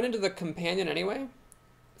actually coin into the Companion anyway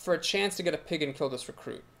for a chance to get a pig and kill this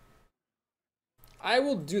recruit. I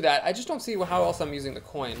will do that. I just don't see how else I'm using the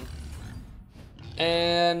coin.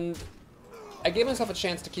 And I gave myself a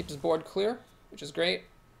chance to keep his board clear, which is great.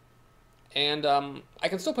 And I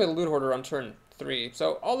can still play the Loot Hoarder on turn 3.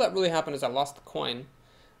 So all that really happened is I lost the coin.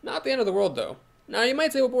 Not the end of the world, though. Now, you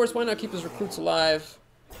might say, well, Boris, why not keep his recruits alive?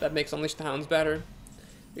 That makes Unleash the Hounds better.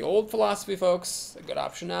 The old philosophy, folks, a good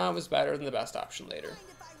option now is better than the best option later.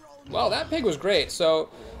 Well, that pig was great. So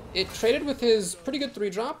it traded with his pretty good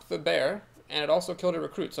 3-drop, the bear, and it also killed a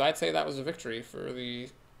recruit. So I'd say that was a victory for the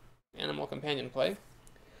Animal Companion play.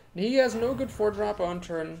 And he has no good 4-drop on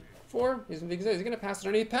turn 4. He's going to pass the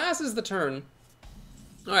turn. He passes the turn.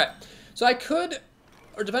 Alright, so I could,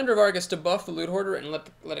 or Defender of Argus to buff the Loot Hoarder and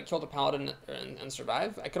let it kill the Paladin and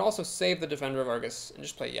survive. I could also save the Defender of Argus and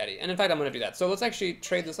just play Yeti. And in fact, I'm going to do that. So let's actually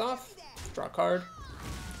trade this off. Draw a card.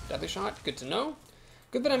 Deadly Shot, good to know.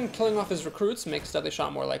 Good that I'm killing off his recruits, makes Deadly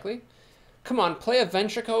Shot more likely. Come on, play a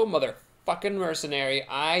Venture Co Motherfucking Mercenary.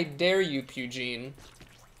 I dare you, Pugene.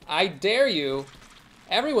 I dare you.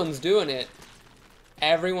 Everyone's doing it.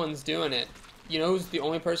 Everyone's doing it. You know who's the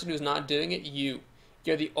only person who's not doing it? You.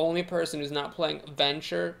 You're the only person who's not playing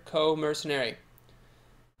Venture Co Mercenary.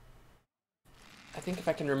 I think if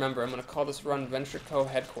I can remember, I'm going to call this run Venture Co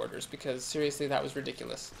Headquarters, because seriously, that was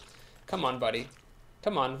ridiculous. Come on, buddy.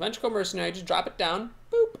 Come on, Venture Co Mercenary, just drop it down.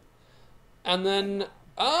 Boop. And then,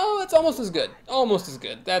 oh, it's almost as good. Almost as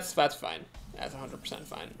good. That's fine. That's 100%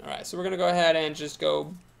 fine. Alright, so we're going to go ahead and just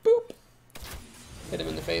go boop. Hit him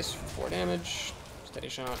in the face for 4 damage. Steady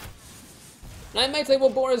shot. And I might say, well,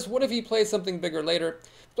 Boris, what if he plays something bigger later? If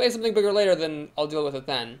he plays something bigger later, then I'll deal with it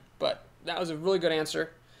then. But that was a really good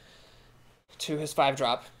answer to his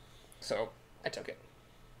 5-drop. So I took it.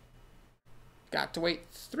 Got to wait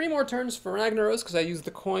 3 more turns for Ragnaros because I used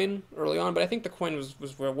the coin early on, but I think the coin was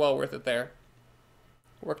well worth it there.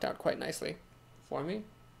 Worked out quite nicely for me.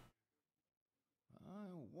 I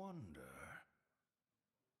wonder.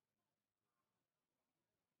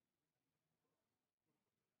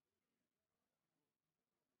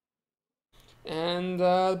 And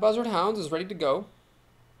the Buzzard Hounds is ready to go.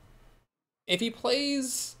 If he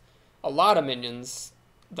plays a lot of minions,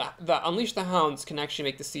 the Unleash the Hounds can actually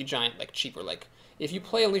make the Sea Giant like cheaper. Like if you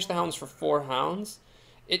play Unleash the Hounds for 4 hounds,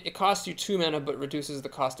 it costs you 2 mana but reduces the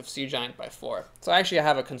cost of Sea Giant by 4. So actually I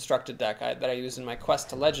have a constructed deck that I use in my Quest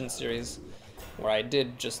to Legend series where I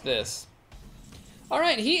did just this.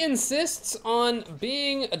 Alright, he insists on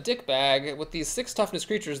being a dickbag with these 6 toughness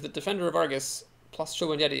creatures that Defender of Argus plus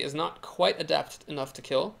Shogun Yeti is not quite adept enough to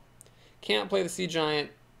kill. Can't play the Sea Giant.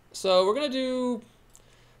 So we're going to do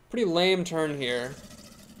a pretty lame turn here.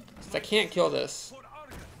 Since I can't kill this.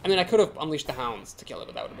 I mean, I could have Unleashed the Hounds to kill it,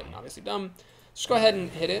 but that would have been obviously dumb. Just go ahead and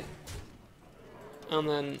hit it. And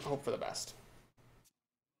then hope for the best.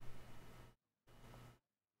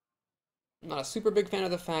 I'm not a super big fan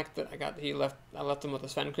of the fact that I left him with a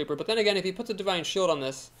Sven Creeper, but then again, if he puts a Divine Shield on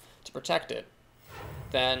this to protect it,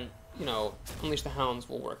 then, you know, Unleash the Hounds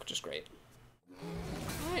will work just great.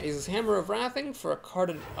 Alright, he's Hammer of Wrathing for a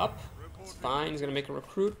carded up. It's fine. He's going to make a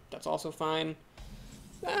recruit. That's also fine.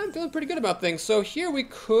 I'm feeling pretty good about things. So here we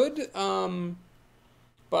could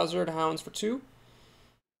Buzzard Hounds for 2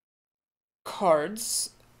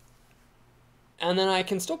 cards. And then I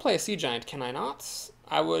can still play a Sea Giant, can I not?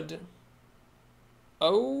 I would...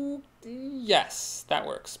 Oh, yes, that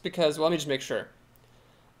works. Because, well, let me just make sure.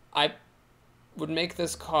 I would make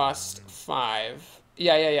this cost 5.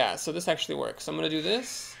 Yeah. So this actually works. I'm going to do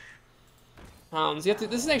this. Hounds. You have to,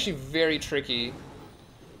 this is actually very tricky.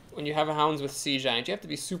 When you have a Hounds with Sea Giant, you have to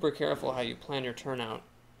be super careful how you plan your turn out.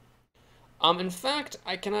 In fact,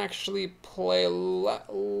 I can actually play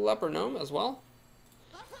Leper Gnome as well.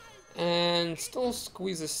 And still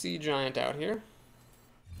squeeze a Sea Giant out here.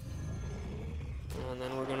 And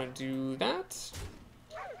then we're going to do that.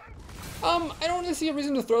 I don't really see a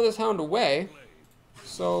reason to throw this Hound away.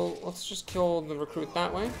 So let's just kill the recruit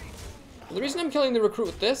that way. And the reason I'm killing the recruit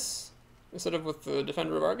with this, instead of with the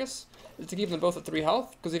Defender of Argus, is to keep them both at 3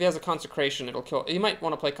 health. Because if he has a Consecration, it'll kill... He might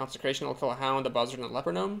want to play Consecration, it'll kill a Hound, a Buzzard, and a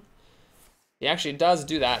Leper Gnome. He actually does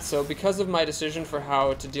do that. So because of my decision for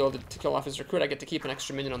how to deal to kill off his recruit, I get to keep an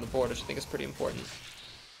extra minion on the board, which I think is pretty important.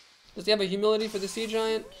 Does he have a Humility for the Sea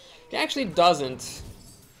Giant? He actually doesn't.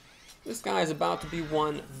 This guy is about to be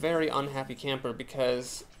one very unhappy camper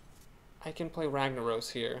because I can play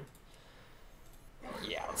Ragnaros here.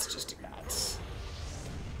 Yeah, let's just do that.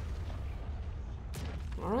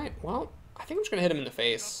 Alright, well, I think I'm just going to hit him in the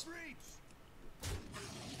face.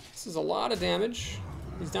 This is a lot of damage.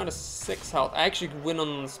 He's down to 6 health. I actually could win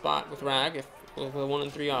on the spot with Rag with a 1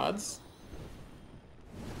 in 3 odds.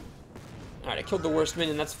 Alright, I killed the worst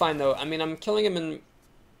minion. That's fine, though. I mean, I'm killing him in...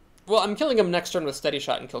 Well, I'm killing him next turn with Steady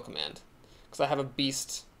Shot and Kill Command. Because I have a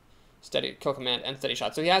Beast, Kill Command, and Steady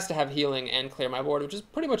Shot. So he has to have healing and clear my board, which is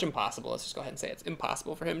pretty much impossible. Let's just go ahead and say it's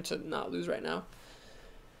impossible for him to not lose right now.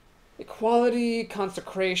 Equality,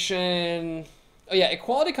 Consecration... Oh yeah,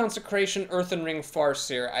 Equality, Consecration, Earthen Ring,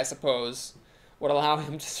 Farseer, I suppose, would allow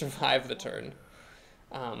him to survive the turn.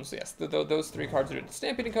 So yes, those 3 cards are doing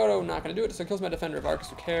Stampeding Kodo, not going to do it, so it kills my Defender of Argus,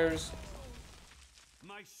 who cares?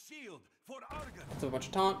 My shield for Argus. That's a bunch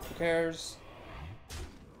of taunt, who cares?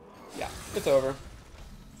 Yeah, it's over.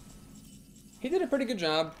 He did a pretty good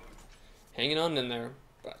job hanging on in there,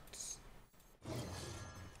 but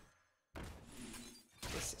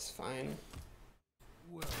this is fine.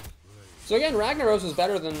 So again, Ragnaros was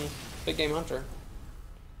better than Big Game Hunter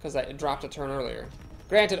because it dropped a turn earlier.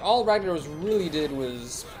 Granted, all Ragnaros really did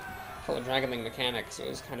was kill a Dragon Link mechanic, so it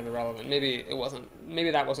was kind of irrelevant. Maybe it wasn't.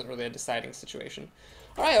 Maybe that wasn't really a deciding situation.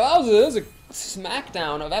 All right, well, that was a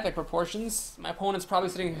smackdown of epic proportions. My opponent's probably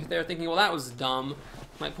sitting there thinking, well, that was dumb.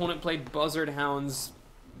 My opponent played Buzzard Hounds,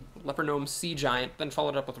 Leper Gnome Sea Giant, then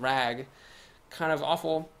followed up with Rag. Kind of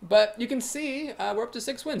awful. But you can see we're up to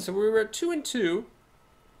 6 wins. So we were at 2-2.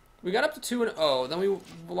 We got up to 2-0. Then we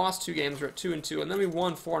lost 2 games. We're at 2-2. And then we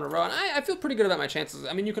won 4 in a row. And I feel pretty good about my chances.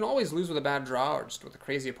 I mean, you can always lose with a bad draw or just with a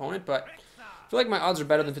crazy opponent. But I feel like my odds are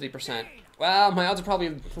better than 50%. Well, my odds are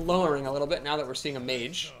probably lowering a little bit now that we're seeing a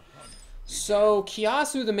mage. So,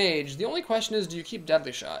 Kiasu the mage. The only question is, do you keep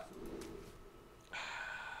Deadly Shot?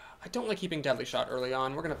 I don't like keeping Deadly Shot early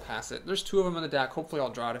on. We're going to pass it. There's 2 of them in the deck. Hopefully I'll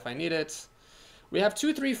draw it if I need it. We have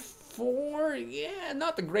 2, 3, 4. Yeah,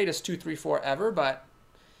 not the greatest 2, 3, 4 ever, but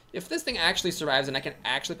if this thing actually survives and I can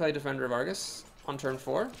actually play Defender of Argus on turn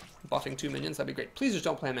 4, buffing 2 minions, that'd be great. Please just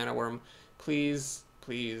don't play a Mana Worm. Please,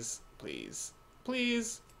 please, please,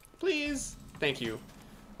 please, please. Thank you.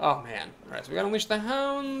 Oh, man. All right, so we got to Unleash the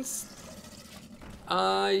Hounds.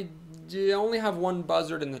 I only have 1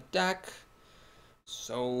 Buzzard in the deck,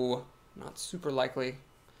 so not super likely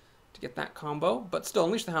to get that combo. But still,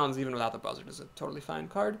 Unleash the Hounds, even without the Buzzard, is a totally fine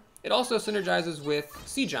card. It also synergizes with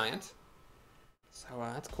Sea Giant, so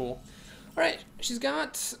that's cool. All right, she's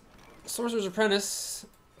got Sorcerer's Apprentice.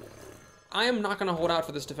 I am not going to hold out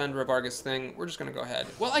for this Defender of Argus thing. We're just going to go ahead.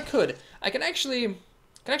 Well, I could. I can actually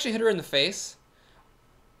hit her in the face,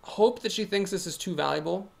 hope that she thinks this is too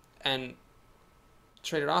valuable, and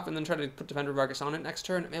trade it off, and then try to put Defender of Argus on it next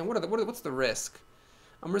turn. Man, what's the risk?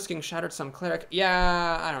 I'm risking Shattered Sun Cleric.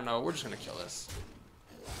 Yeah, I don't know. We're just going to kill this.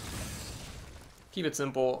 Keep it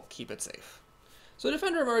simple. Keep it safe. So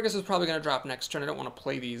Defender of Argus is probably going to drop next turn. I don't want to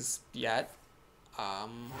play these yet.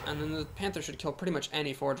 And then the Panther should kill pretty much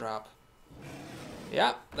any 4-drop.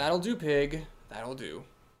 Yeah, that'll do, pig. That'll do.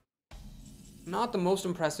 Not the most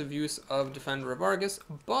impressive use of Defender of Argus,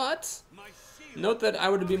 but note that I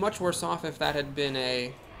would be much worse off if that had been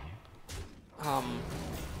a,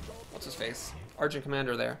 what's his face? Argent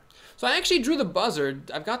Commander there. So I actually drew the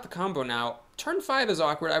Buzzard. I've got the combo now. Turn 5 is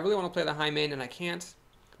awkward. I really want to play the High Main, and I can't.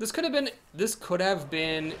 This could have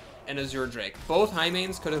been an Azure Drake. Both High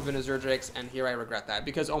Mains could have been Azure Drakes, and here I regret that,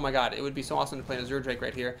 because, oh my god, it would be so awesome to play an Azure Drake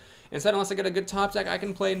right here. Instead, unless I get a good top deck, I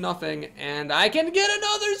can play nothing, and I can get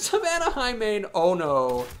another Savannah High Main. Oh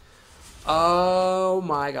no. Oh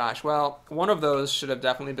my gosh. Well, one of those should have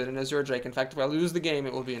definitely been an Azure Drake. In fact, if I lose the game,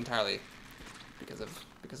 it will be entirely because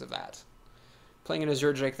of that. Playing an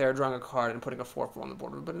Azure Drake there, drawing a card, and putting a 4/4 on the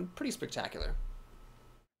board would have been pretty spectacular.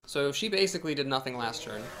 So she basically did nothing last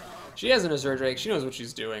turn. She has an Azure Drake. She knows what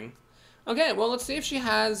she's doing. Okay, well, let's see if she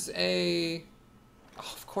has a...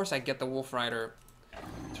 Oh, of course I get the Wolf Rider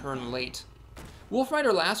turn late. Wolf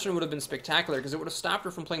Rider last turn would have been spectacular because it would have stopped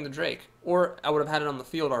her from playing the Drake. Or I would have had it on the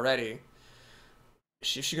field already.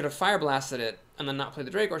 She could have Fire Blasted it and then not play the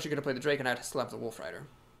Drake, or she could have played the Drake and I'd still have the Wolf Rider.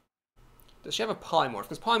 Does she have a Polymorph?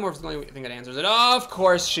 Because Polymorph is the only thing that answers it. Oh, of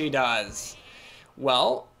course she does.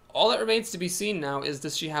 Well, all that remains to be seen now is,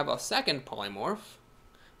 does she have a second Polymorph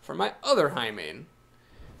for my other High Main?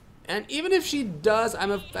 And even if she does,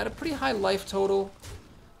 I'm at a pretty high life total.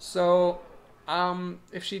 So,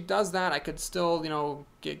 if she does that, I could still, you know,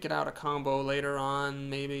 get out a combo later on,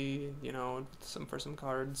 maybe, you know, for some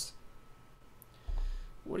cards.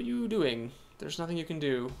 What are you doing? There's nothing you can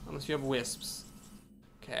do unless you have Wisps.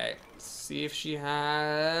 Okay, let's see if she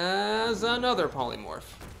has another Polymorph.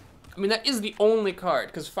 I mean, that is the only card,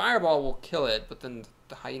 because Fireball will kill it, but then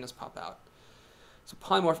the Hyenas pop out. So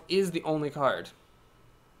Polymorph is the only card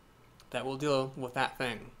that will deal with that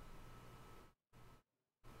thing.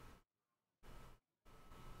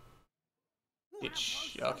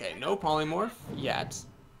 Okay, no Polymorph yet.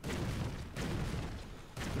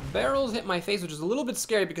 Barrels hit my face, which is a little bit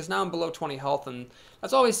scary because now I'm below 20 health, and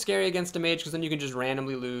that's always scary against a mage because then you can just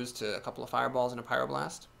randomly lose to a couple of Fireballs and a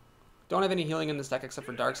Pyroblast. Don't have any healing in this deck except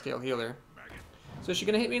for Darkscale Healer. So is she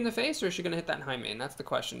going to hit me in the face, or is she going to hit that High Main? That's the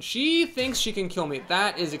question. She thinks she can kill me.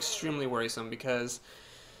 That is extremely worrisome because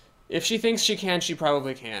if she thinks she can, she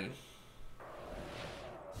probably can.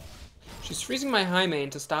 She's freezing my High Main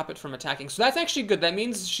to stop it from attacking. So that's actually good. That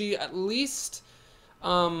means she at least...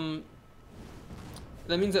 that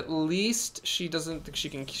means at least she doesn't think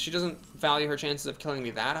she doesn't value her chances of killing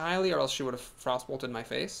me that highly, or else she would have Frostbolted my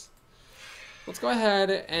face. Let's go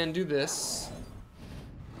ahead and do this.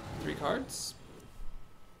 3 cards.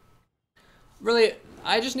 Really,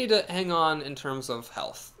 I just need to hang on in terms of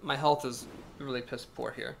health. My health is really piss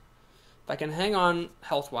poor here. If I can hang on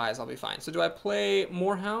health-wise, I'll be fine. So do I play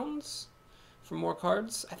more hounds for more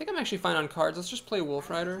cards? I think I'm actually fine on cards. Let's just play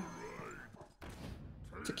Wolf Rider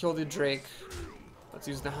to kill the Drake. Let's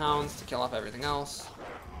use the hounds to kill off everything else.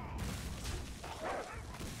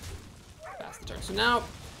 Pass the turn. So now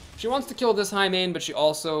she wants to kill this high main, but she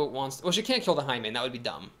also wants to, well, she can't kill the high main. That would be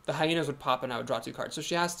dumb. The hyenas would pop and I would draw 2 cards. So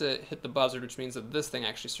she has to hit the buzzard, which means that this thing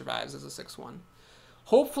actually survives as a 6/1.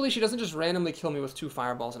 Hopefully she doesn't just randomly kill me with 2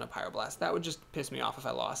 fireballs and a pyroblast. That would just piss me off if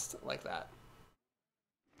I lost like that.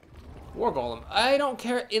 War Golem. I don't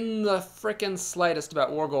care in the frickin' slightest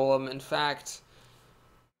about War Golem. In fact,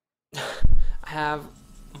 I have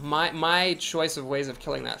my choice of ways of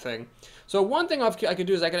killing that thing. So one thing I could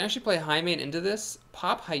do is I could actually play high main into this,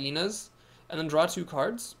 pop hyenas, and then draw 2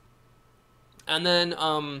 cards. And then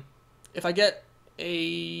if I get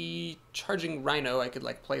a charging rhino, I could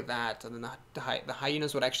like play that, and then the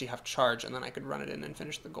hyenas would actually have charge, and then I could run it in and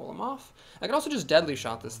finish the golem off. I could also just deadly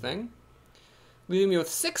shot this thing, leaving me with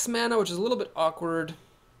 6 mana, which is a little bit awkward,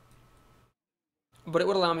 but it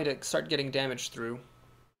would allow me to start getting damage through.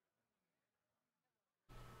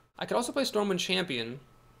 I could also play Stormwind Champion.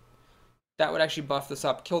 That would actually buff this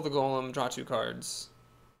up, kill the golem, draw 2 cards.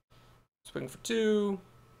 Swing for 2.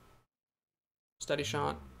 Steady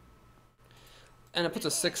shot. And it puts a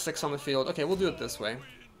 6/6 on the field. Okay, we'll do it this way.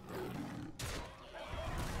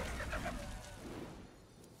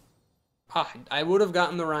 Ah, I would have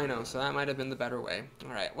gotten the rhino, so that might have been the better way.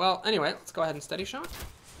 Alright, well, anyway, let's go ahead and steady shot.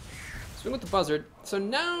 Swing with the buzzard. So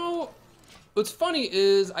now, what's funny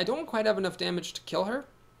is I don't quite have enough damage to kill her.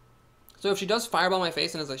 So if she does fireball my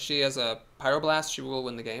face and she has a pyroblast, she will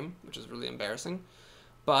win the game, which is really embarrassing.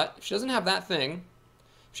 But if she doesn't have that thing,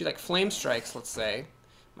 if she like flame strikes, let's say,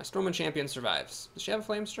 my Stormwind Champion survives. Does she have a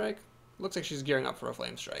flame strike? Looks like she's gearing up for a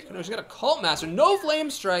flame strike. No, she's got a Cult Master. No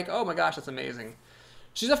flame strike. Oh my gosh, that's amazing.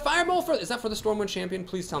 She's a fireball for, is that for the Stormwind Champion?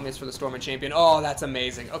 Please tell me it's for the Stormwind Champion. Oh, that's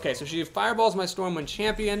amazing. Okay, so she fireballs my Stormwind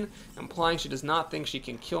Champion, implying she does not think she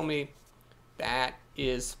can kill me. That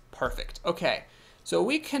is perfect. Okay, so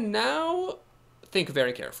we can now think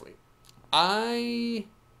very carefully. I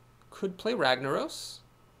could play Ragnaros,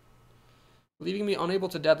 leaving me unable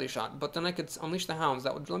to deadly shot, but then I could unleash the hounds.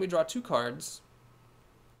 That would let me draw 2 cards.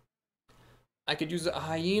 I could use a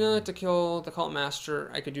hyena to kill the Cult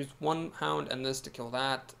Master. I could use 1 hound and this to kill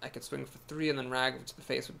that. I could swing for 3 and then rag to the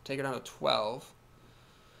face would take it down to 12.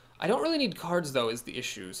 I don't really need cards though is the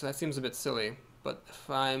issue, so that seems a bit silly. But if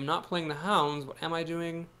I'm not playing the hounds, what am I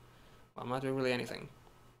doing? Well, I'm not doing really anything.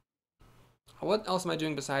 What else am I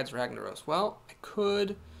doing besides Ragnaros? Well, I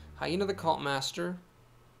could hyena the Cult Master.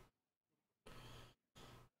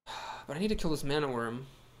 But I need to kill this Mana Worm.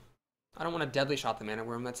 I don't want to deadly shot the Mana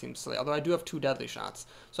Worm, that seems silly. Although I do have 2 deadly shots.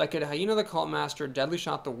 So I could hyena the Cult Master, deadly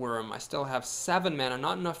shot the Worm. I still have 7 mana,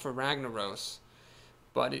 not enough for Ragnaros.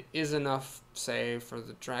 But it is enough, say, for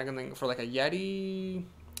the dragon thing, for like a Yeti.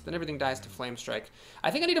 Then everything dies to Flame Strike.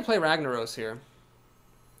 I think I need to play Ragnaros here.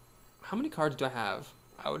 How many cards do I have?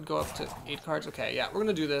 I would go up to 8 cards. Okay, yeah, we're going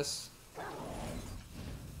to do this.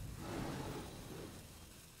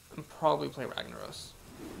 And probably play Ragnaros.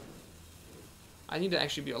 I need to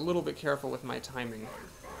actually be a little bit careful with my timing.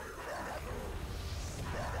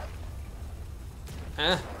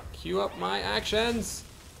 Cue up my actions.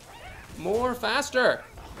 More faster.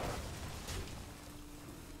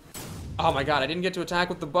 Oh my god, I didn't get to attack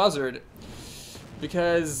with the buzzard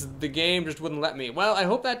because the game just wouldn't let me. Well, I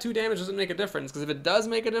hope that 2 damage doesn't make a difference, because if it does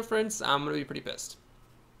make a difference, I'm going to be pretty pissed.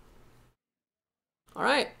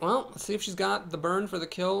 Alright, well, let's see if she's got the burn for the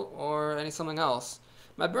kill or something else.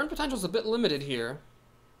 My burn potential is a bit limited here.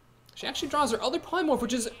 She actually draws her other polymorph,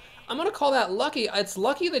 which is, I'm going to call that lucky. It's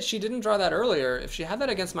lucky that she didn't draw that earlier. If she had that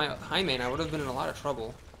against my high main, I would have been in a lot of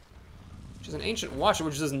trouble. She's an Ancient Watcher,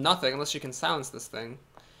 which does nothing unless she can silence this thing.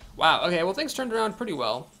 Wow, okay, well, things turned around pretty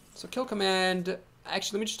well. So kill command.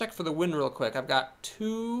 Actually, let me just check for the win real quick. I've got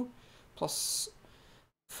 2 plus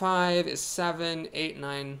 5 is 7, 8,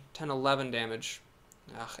 9, 10, 11 damage.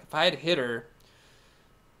 Ugh, if I had hit her...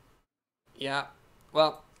 Yeah.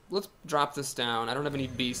 Well, let's drop this down. I don't have any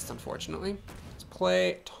beasts, unfortunately. Let's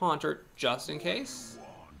play Taunter just in case.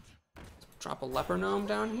 Let's drop a Leper Gnome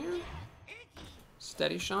down here.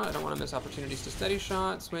 Steady shot. I don't want to miss opportunities to steady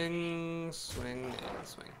shot. Swing, swing, and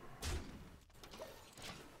swing.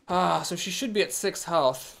 So she should be at 6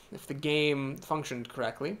 health if the game functioned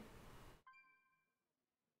correctly.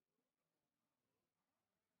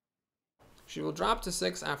 She will drop to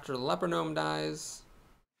 6 after Leper Gnome dies.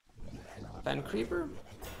 Ben Creeper?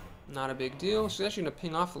 Not a big deal. She's actually going to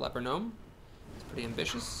ping off the leper gnome. It's pretty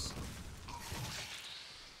ambitious.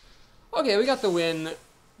 Okay, we got the win.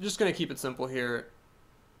 Just going to keep it simple here.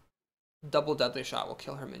 Double deadly shot will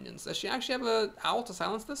kill her minions. Does she actually have a owl to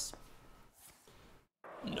silence this?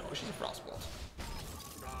 No, she's a frostbolt.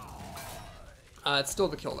 It's still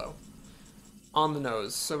the kill though. On the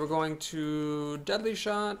nose. So we're going to deadly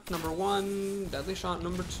shot number 1, deadly shot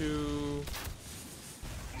number 2,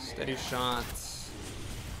 steady shot,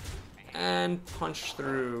 and punch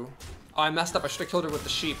through. Oh, I messed up. I should have killed her with the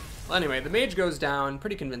sheep. Well, anyway, the mage goes down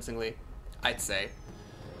pretty convincingly, I'd say.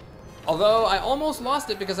 Although I almost lost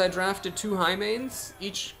it because I drafted 2 high mains,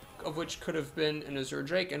 each of which could have been an Azure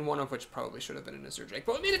Drake, and one of which probably should have been an Azure Drake.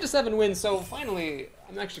 But we made it to 7 wins, so finally,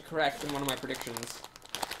 I'm actually correct in one of my predictions.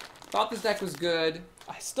 Thought this deck was good.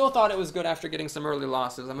 I still thought it was good after getting some early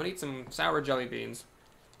losses. I'm gonna eat some sour jelly beans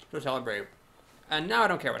to celebrate. And now I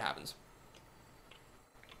don't care what happens.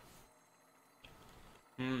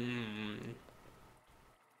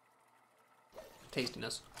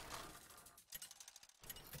 Tastiness.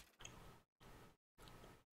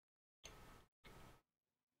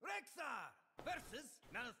 Versus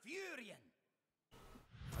Malfurion.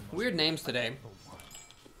 Weird names today.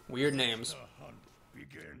 Weird names. The hunt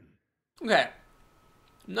begin. Okay.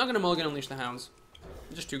 I'm not gonna mulligan Unleash the Hounds.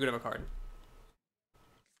 Just too good of a card.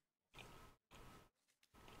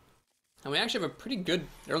 And we actually have a pretty good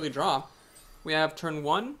early draw. We have turn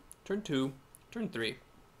 1, turn 2, turn 3.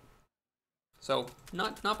 So,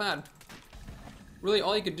 not bad. Really,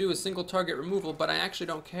 all you could do is single target removal, but I actually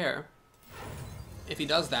don't care if he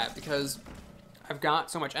does that, because I've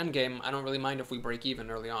got so much endgame, I don't really mind if we break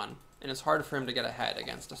even early on. And it's hard for him to get ahead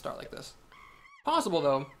against a start like this. Possible,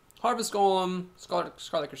 though. Harvest Golem,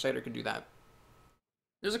 Scarlet Crusader could do that.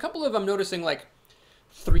 There's a couple of, I'm noticing, like,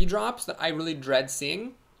 3-drops that I really dread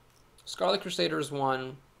seeing. Scarlet Crusader is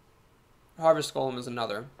one. Harvest Golem is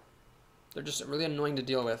another. They're just really annoying to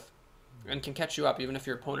deal with and can catch you up even if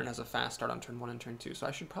your opponent has a fast start on turn 1 and turn 2. So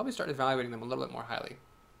I should probably start evaluating them a little bit more highly.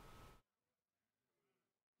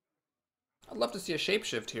 I'd love to see a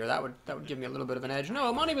shapeshift here. That would give me a little bit of an edge. No,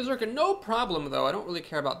 Amani Berserker, no problem though. I don't really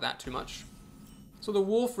care about that too much. So the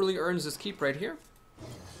wolf really earns his keep right here.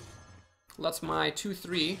 Lets my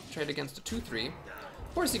 2-3 trade against a 2-3.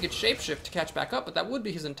 Of course he could shapeshift to catch back up, but that would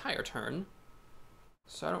be his entire turn.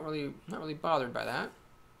 So I'm not really bothered by that.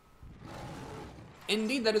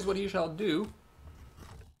 Indeed, that is what he shall do.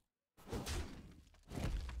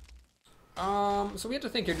 So we have to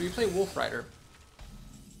think here, do we play Wolf Rider?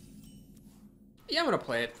 Yeah, I'm gonna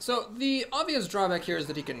play it. So the obvious drawback here is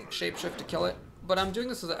that he can shapeshift to kill it, but I'm doing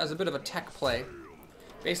this as a bit of a tech play.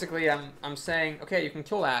 Basically, I'm saying, okay, you can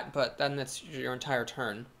kill that, but then that's your entire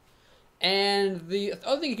turn. And the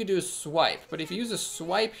other thing you could do is swipe, but if you use a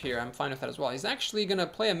swipe here, I'm fine with that as well. He's actually gonna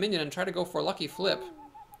play a minion and try to go for a lucky flip.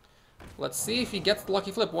 Let's see if he gets the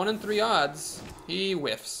lucky flip. 1 in 3 odds. He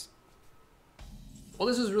whiffs. Well,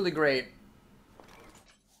 this is really great.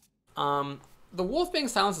 The wolf being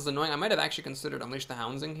silenced is annoying. I might have actually considered Unleash the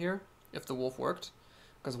Houndsing here, if the wolf worked,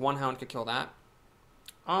 because 1 hound could kill that.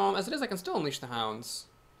 As it is, I can still Unleash the Hounds.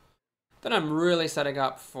 Then I'm really setting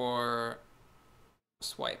up for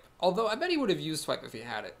swipe. Although, I bet he would have used swipe if he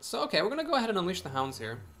had it. So, okay, we're going to go ahead and Unleash the Hounds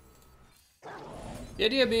here. The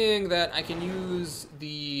idea being that I can use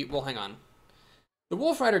the... Well, hang on. The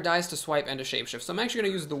Wolf Rider dies to swipe and to shapeshift, so I'm actually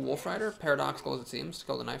going to use the Wolf Rider, paradoxical as it seems, to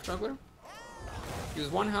kill the Knife Juggler. Use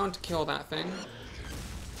 1 hound to kill that thing.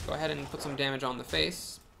 Go ahead and put some damage on the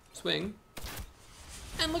face. Swing.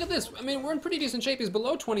 And look at this. I mean, we're in pretty decent shape. He's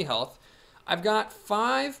below 20 health. I've got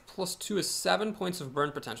 5 plus 2 is 7 points of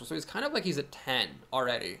burn potential, so he's kind of like he's at 10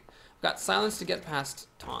 already. I've got silence to get past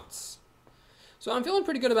taunts. So I'm feeling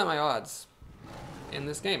pretty good about my odds in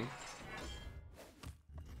this game.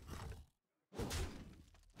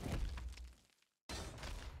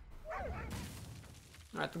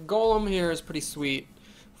 Alright, the Golem here is pretty sweet.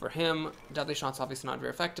 For him, Deadly Shot's obviously not very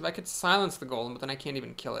effective. I could silence the Golem, but then I can't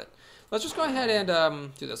even kill it. Let's just go ahead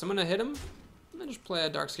and do this. I'm going to hit him, and then just play a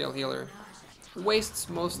Dark Scale Healer. Wastes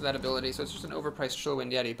most of that ability, so it's just an overpriced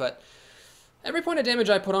Chillwind Yeti, but every point of damage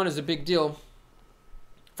I put on is a big deal.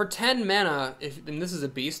 For 10 mana, and this is a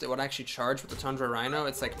beast, it would actually charge with the Tundra Rhino.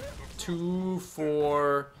 It's like 2,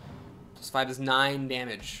 4, plus 5 is 9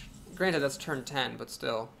 damage. Granted, that's turn 10, but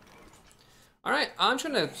still. Alright, I'm just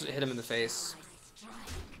gonna hit him in the face.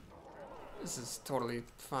 This is totally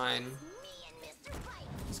fine.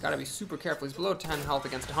 He's gotta be super careful. He's below 10 health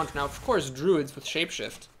against a hunter. Now, of course, druids with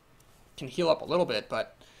shapeshift can heal up a little bit,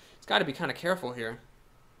 but he's gotta be kind of careful here.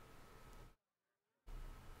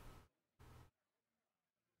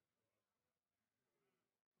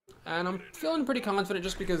 And I'm feeling pretty confident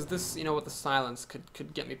just because this, you know, with the silence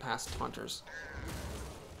could get me past hunters.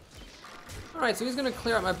 Alright, so he's going to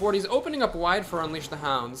clear out my board. He's opening up wide for Unleash the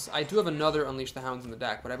Hounds. I do have another Unleash the Hounds in the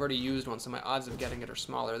deck, but I've already used one, so my odds of getting it are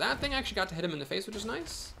smaller. That thing actually got to hit him in the face, which is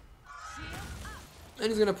nice. And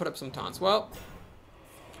he's going to put up some taunts. Well,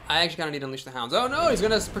 I actually kind of need to Unleash the Hounds. Oh no, he's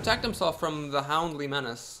going to protect himself from the Houndly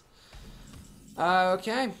Menace.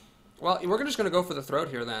 Okay. Well, we're just going to go for the throat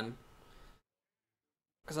here then.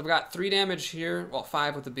 Because I've got 3 damage here. Well,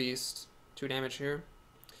 5 with the Beast. 2 damage here.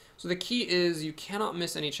 So the key is you cannot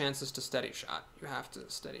miss any chances to steady shot. You have to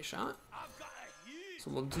steady shot.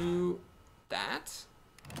 So we'll do that.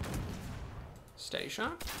 Steady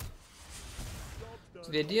shot.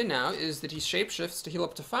 So the idea now is that he shapeshifts to heal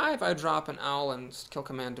up to 5. I drop an owl and kill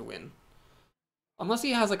command to win. Unless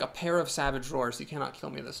he has like a pair of Savage Roars, he cannot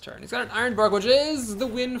kill me this turn. He's got an Iron Bark, which is the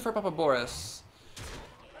win for Papa Boris.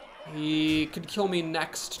 He could kill me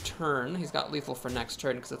next turn. He's got lethal for next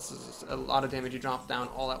turn because it's a lot of damage you drop down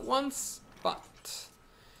all at once. But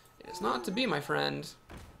it is not to be, my friend.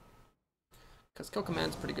 Because Kill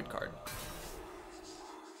Command's a pretty good card.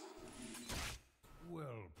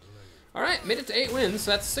 Alright, made it to 8 wins,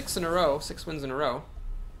 so that's 6 in a row. 6 wins in a row.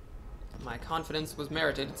 My confidence was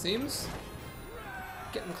merited, it seems.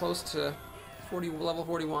 Getting close to level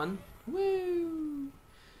 41. Woo!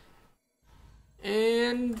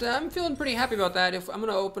 And I'm feeling pretty happy about that. If I'm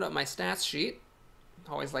going to open up my stats sheet,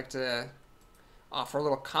 I always like to offer a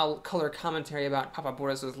little color commentary about Papa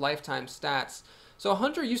Boris's lifetime stats. So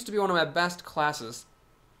Hunter used to be one of my best classes.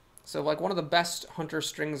 So like one of the best Hunter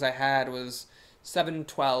strings I had was 7,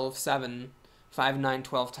 12, 7, 5, 9,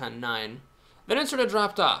 12, 10, 9. Then it sort of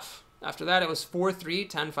dropped off. After that it was 4, 3,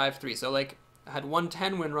 10, 5, 3. So like I had one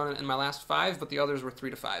 10 win run in my last 5, but the others were 3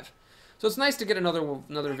 to 5. So it's nice to get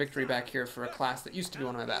another victory back here for a class that used to be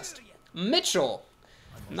one of my best. Mitchell!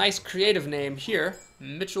 Nice creative name here.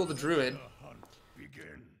 Mitchell the Druid.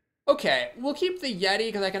 Okay, we'll keep the Yeti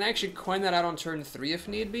because I can actually coin that out on turn 3 if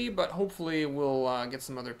need be, but hopefully we'll get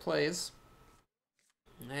some other plays.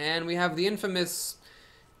 And we have the infamous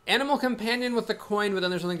Animal Companion with the coin, but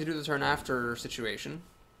then there's something to do the turn after situation.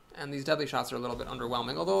 And these deadly shots are a little bit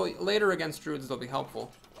underwhelming, although later against Druids they'll be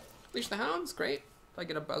helpful. Leash the Hounds, great. If I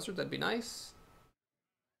get a buzzard, that'd be nice.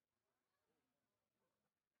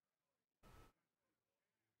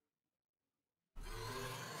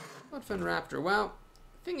 Bloodfin Raptor. Well,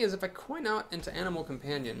 the thing is, if I coin out into Animal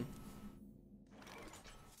Companion,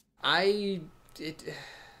 I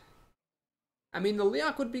mean, the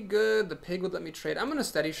Leok would be good, the Pig would let me trade. I'm going to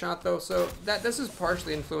steady shot, though, so this is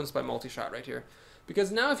partially influenced by multi-shot right here.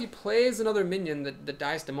 Because now if he plays another minion that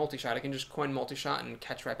dies to multi-shot, I can just coin multi-shot and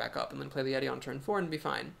catch right back up, and then play the Yeti on turn 4 and be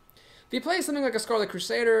fine. If he plays something like a Scarlet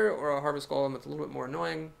Crusader or a Harvest Golem, it's a little bit more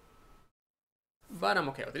annoying. But I'm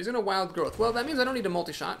okay with it. He's going to Wild Growth. Well, that means I don't need a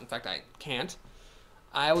multi-shot. In fact, I can't.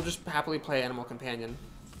 I will just happily play Animal Companion.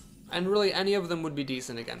 And really, any of them would be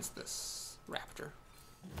decent against this Raptor.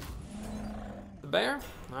 The bear?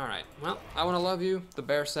 Alright. Well, I want to love you. The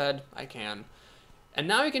bear said I can. And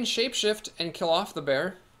now he can shapeshift and kill off the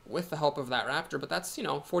bear with the help of that raptor, but that's, you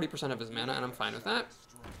know, 40% of his mana, and I'm fine with that.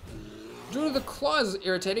 Druid of the Claw is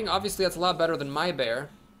irritating. Obviously, that's a lot better than my bear.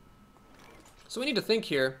 So we need to think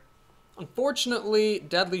here. Unfortunately,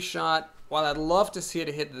 Deadly Shot, while I'd love to see it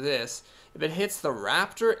hit this, if it hits the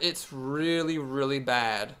raptor, it's really, really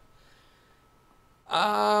bad.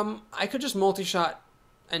 I could just multi-shot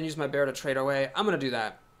and use my bear to trade away. I'm going to do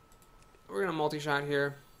that. We're going to multi-shot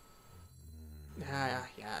here. Yeah.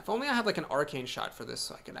 If only I had like an arcane shot for this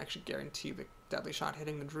so I could actually guarantee the deadly shot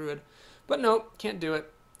hitting the druid. But no, can't do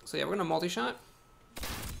it. So yeah, we're gonna multi-shot.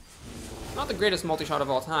 Not the greatest multi-shot of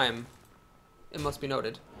all time, it must be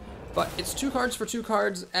noted. But it's 2 cards for 2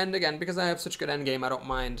 cards, and again, because I have such good endgame, I don't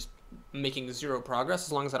mind making 0 progress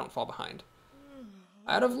as long as I don't fall behind.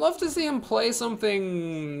 I'd have loved to see him play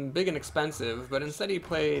something big and expensive, but instead he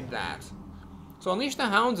played that. So Unleash the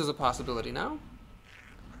Hounds is a possibility now.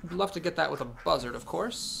 I'd love to get that with a buzzard, of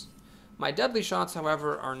course. My deadly shots,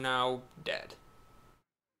 however, are now dead.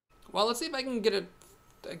 Well, let's see if I can get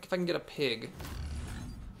a pig.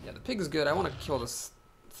 Yeah, the pig is good. I want to kill this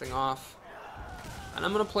thing off. And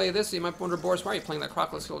I'm going to play this. So you might wonder, Boris, why are you playing that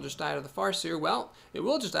Crocodile? He'll just die out of the Farseer. Well, it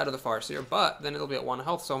will just die out of the Farseer, but then it'll be at 1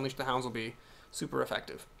 health, so Unleash the Hounds will be super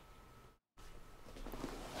effective.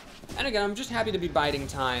 And again, I'm just happy to be biding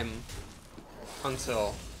time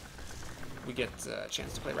until we get a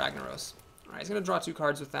chance to play Ragnaros. Alright, he's going to draw 2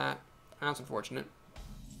 cards with that. That's unfortunate.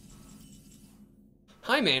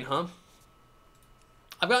 High main, huh?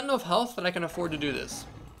 I've got enough health that I can afford to do this.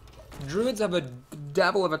 Druids have a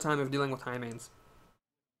devil of a time of dealing with high mains.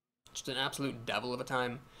 Just an absolute devil of a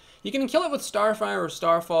time. You can kill it with Starfire or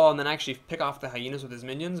Starfall and then actually pick off the hyenas with his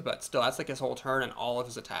minions, but still, that's like his whole turn and all of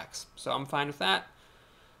his attacks. So I'm fine with that.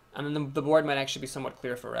 And then the board might actually be somewhat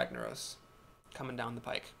clear for Ragnaros coming down the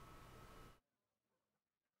pike.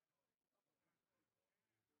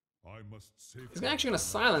 He's actually going to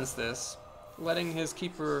silence this, letting his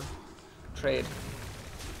keeper trade.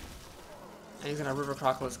 And he's going to River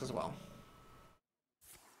Crocolisk as well.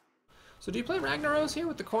 So do you play Ragnaros here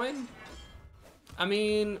with the coin? I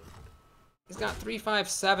mean, he's got 3, 5,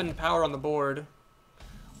 7 power on the board,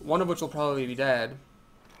 one of which will probably be dead.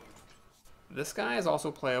 This guy is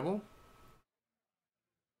also playable.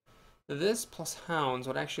 This plus Hounds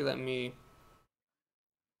would actually let me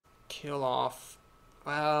kill off...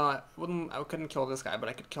 Well, I couldn't kill this guy, but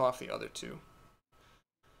I could kill off the other two.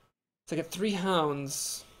 So I get 3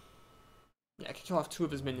 Hounds. Yeah, I could kill off 2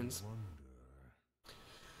 of his minions.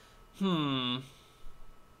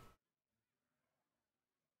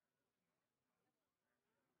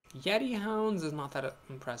 Yeti Hounds is not that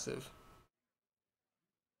impressive.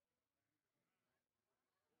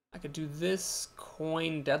 I could do this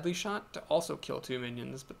coin Deadly Shot to also kill 2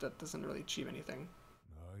 minions, but that doesn't really achieve anything.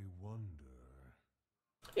 I wonder.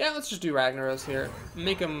 Yeah, let's just do Ragnaros here.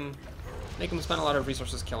 Make him spend a lot of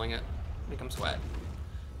resources killing it. Make him sweat.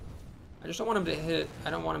 I just don't want him to hit. I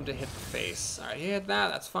don't want him to hit the face. All right, he hit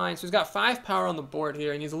that. That's fine. So he's got 5 power on the board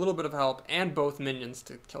here, and he needs a little bit of help and both minions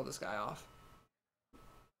to kill this guy off.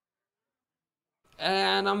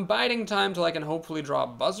 And I'm biding time till I can hopefully draw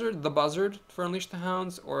the Buzzard for Unleash the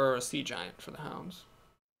Hounds, or a Sea Giant for the Hounds.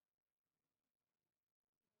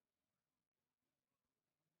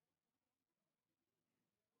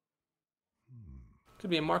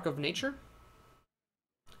 Could be a Mark of Nature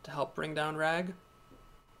to help bring down Rag.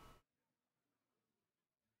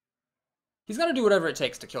 He's got to do whatever it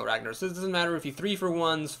takes to kill Ragnar. So it doesn't matter if he 3 for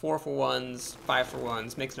 1s, 4 for 1s, 5 for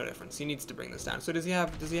 1s, makes no difference. He needs to bring this down. So does he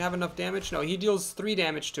have enough damage? No, he deals 3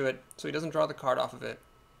 damage to it, so he doesn't draw the card off of it.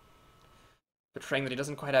 Betraying that he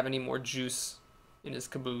doesn't quite have any more juice in his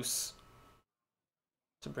caboose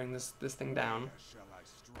to bring this thing down.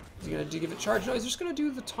 Is he gonna give it charge? No, he's just gonna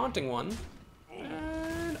do the taunting one.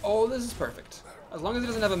 And oh, this is perfect. As long as he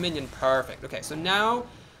doesn't have a minion, perfect. Okay, so now,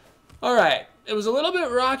 all right. It was a little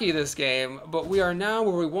bit rocky this game, but we are now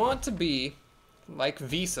where we want to be, like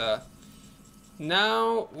Visa.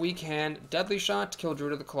 Now we can Deadly Shot to kill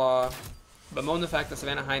Druid of the Claw, bemoan the fact that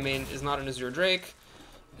Savannah Highmane is not an Azure Drake,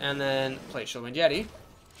 and then play Shieldwind Yeti.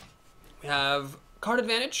 We have card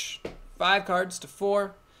advantage, 5 cards to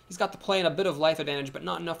 4. He's got the play and a bit of life advantage, but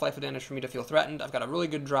not enough life advantage for me to feel threatened. I've got a really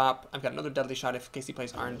good drop. I've got another Deadly Shot in case he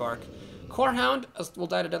plays Ironbark. Corehound will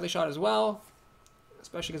die to Deadly Shot as well.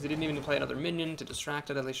 Especially because he didn't even play another minion to distract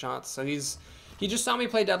a Deadly Shot. So he just saw me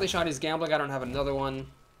play Deadly Shot. He's gambling. I don't have another one.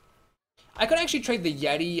 I could actually trade the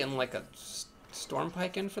Yeti and like a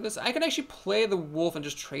Stormpike in for this. I could actually play the Wolf and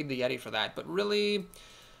just trade the Yeti for that. But really,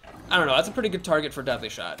 I don't know. That's a pretty good target for Deadly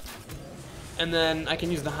Shot. And then I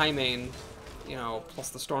can use the Highmane, you know, plus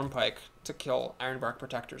the Stormpike to kill Ironbark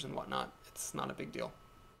Protectors and whatnot. It's not a big deal.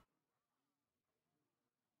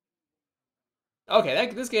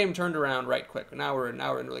 Okay, this game turned around right quick. Now we're in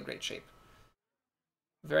really great shape.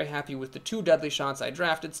 Very happy with the 2 Deadly Shots I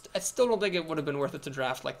drafted. I still don't think it would have been worth it to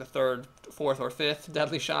draft like the 3rd, 4th, or 5th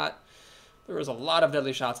Deadly Shot. There was a lot of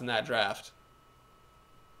Deadly Shots in that draft.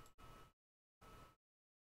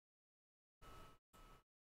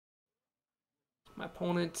 My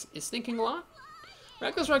opponent is thinking a lot.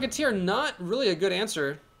 Reckless Rocketeer, not really a good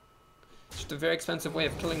answer. Just a very expensive way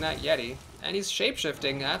of killing that Yeti. And he's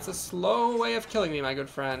shapeshifting. That's a slow way of killing me, my good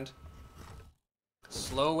friend.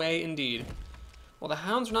 Slow way indeed. Well, the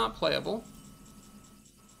Hounds are not playable.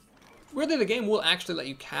 Weirdly, the game will actually let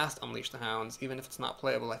you cast Unleash the Hounds, even if it's not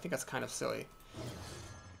playable. I think that's kind of silly.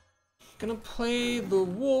 Gonna play the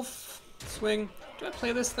Wolf. Swing. Do I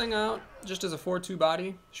play this thing out just as a 4-2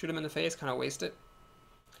 body? Shoot him in the face, kind of waste it?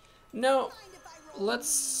 No.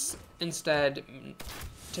 Let's instead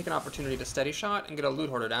take an opportunity to Steady Shot and get a Loot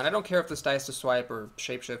Hoarder down. I don't care if this dies to swipe or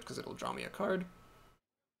shapeshift because it'll draw me a card.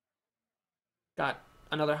 Got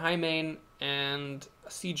another Highmane and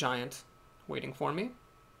a Sea Giant waiting for me.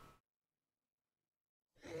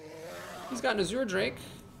 He's got an Azure Drake,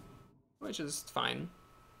 which is fine.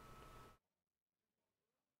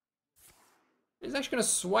 He's actually going to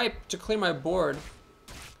swipe to clear my board.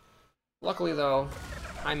 Luckily, though,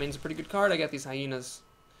 Highmane's a pretty good card. I get these Hyenas,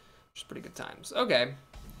 which is pretty good times. Okay.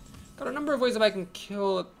 Got a number of ways if I can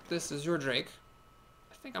kill this Azure Drake.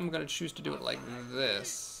 I think I'm going to choose to do it like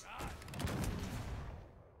this.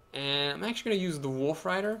 And I'm actually going to use the Wolf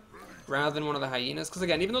Rider rather than one of the Hyenas. Because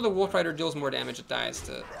again, even though the Wolf Rider deals more damage, it dies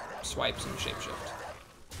to swipes and shapeshift.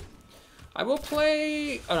 I will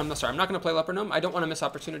play... Oh, I'm sorry. I'm not going to play Leper Gnome. I don't want to miss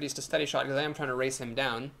opportunities to steady shot because I am trying to race him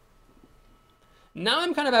down. Now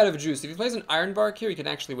I'm kind of out of juice. If he plays an Iron Bark here, he could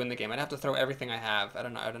actually win the game. I'd have to throw everything I have at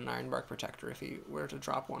an Iron Bark Protector if he were to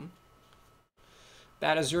drop one.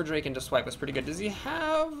 That Azure Drake into swipe was pretty good. Does he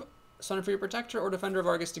have Sun for your Protector or Defender of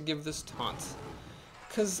Argus to give this taunt?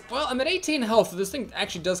 Because, well, I'm at 18 health, so this thing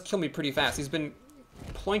actually does kill me pretty fast. He's been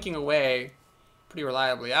ploinking away pretty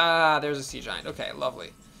reliably. Ah, there's a Sea Giant. Okay,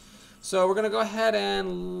 lovely. So we're going to go ahead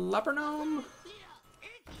and Leper Gnome,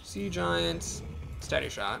 Sea Giant, steady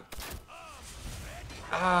shot.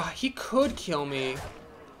 Ah, he could kill me.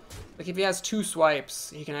 Like, if he has 2 swipes,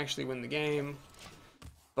 he can actually win the game.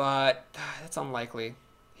 But that's unlikely.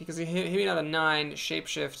 Because he hit me down to 9,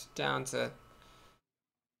 shapeshift down to...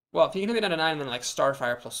 Well, if he can hit me down to 9 and then, like,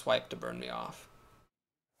 Starfire plus swipe to burn me off.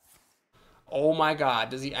 Oh my god,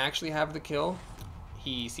 does he actually have the kill?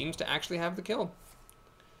 He seems to actually have the kill.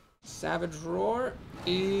 Savage Roar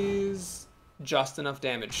is just enough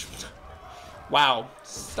damage. Wow.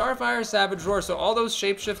 Starfire, Savage Roar. So all those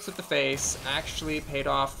shapeshifts at the face actually paid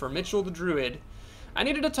off for Mitchell the Druid. I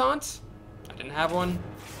needed a taunt. I didn't have one.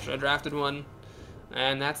 Should have drafted one.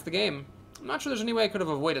 And that's the game. I'm not sure there's any way I could have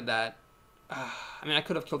avoided that. I mean, I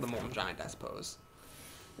could have killed the Molten Giant, I suppose,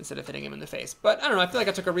 instead of hitting him in the face. But I don't know, I feel like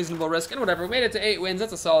I took a reasonable risk, and whatever. We made it to 8 wins.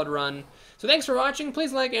 That's a solid run. So thanks for watching.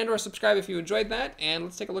 Please like and or subscribe if you enjoyed that. And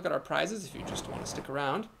let's take a look at our prizes if you just want to stick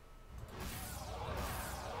around.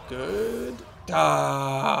 Good.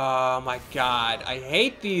 Oh my god. I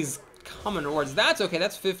hate these common rewards. That's okay.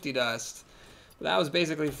 That's 50 dust. But that was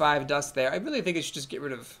basically 5 dust there. I really think it should just get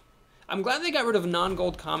rid of... I'm glad they got rid of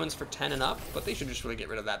non-gold commons for 10 and up, but they should just really get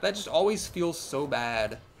rid of that. That just always feels so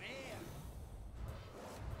bad.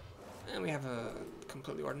 And we have a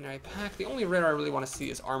completely ordinary pack. The only rare I really want to see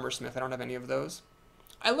is Armor Smith. I don't have any of those.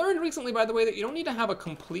 I learned recently, by the way, that you don't need to have a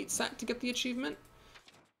complete set to get the achievement.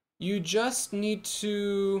 You just need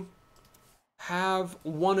to have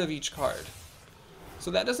one of each card.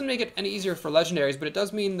 So that doesn't make it any easier for legendaries, but it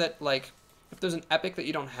does mean that, like, if there's an epic that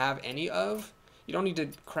you don't have any of, you don't need to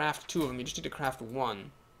craft 2 of them. You just need to craft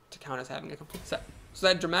 1 to count as having a complete set. So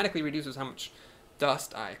that dramatically reduces how much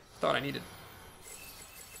dust I thought I needed.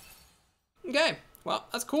 Okay, well,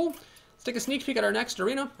 that's cool. Let's take a sneak peek at our next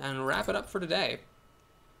arena and wrap it up for today.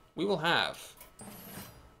 We will have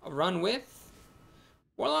a run with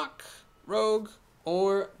Warlock, Rogue,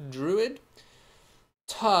 or Druid.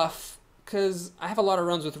 Tough, because I have a lot of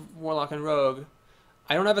runs with Warlock and Rogue.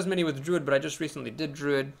 I don't have as many with Druid, but I just recently did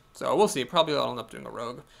Druid, so we'll see. Probably I'll end up doing a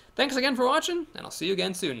Rogue. Thanks again for watching, and I'll see you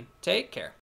again soon. Take care.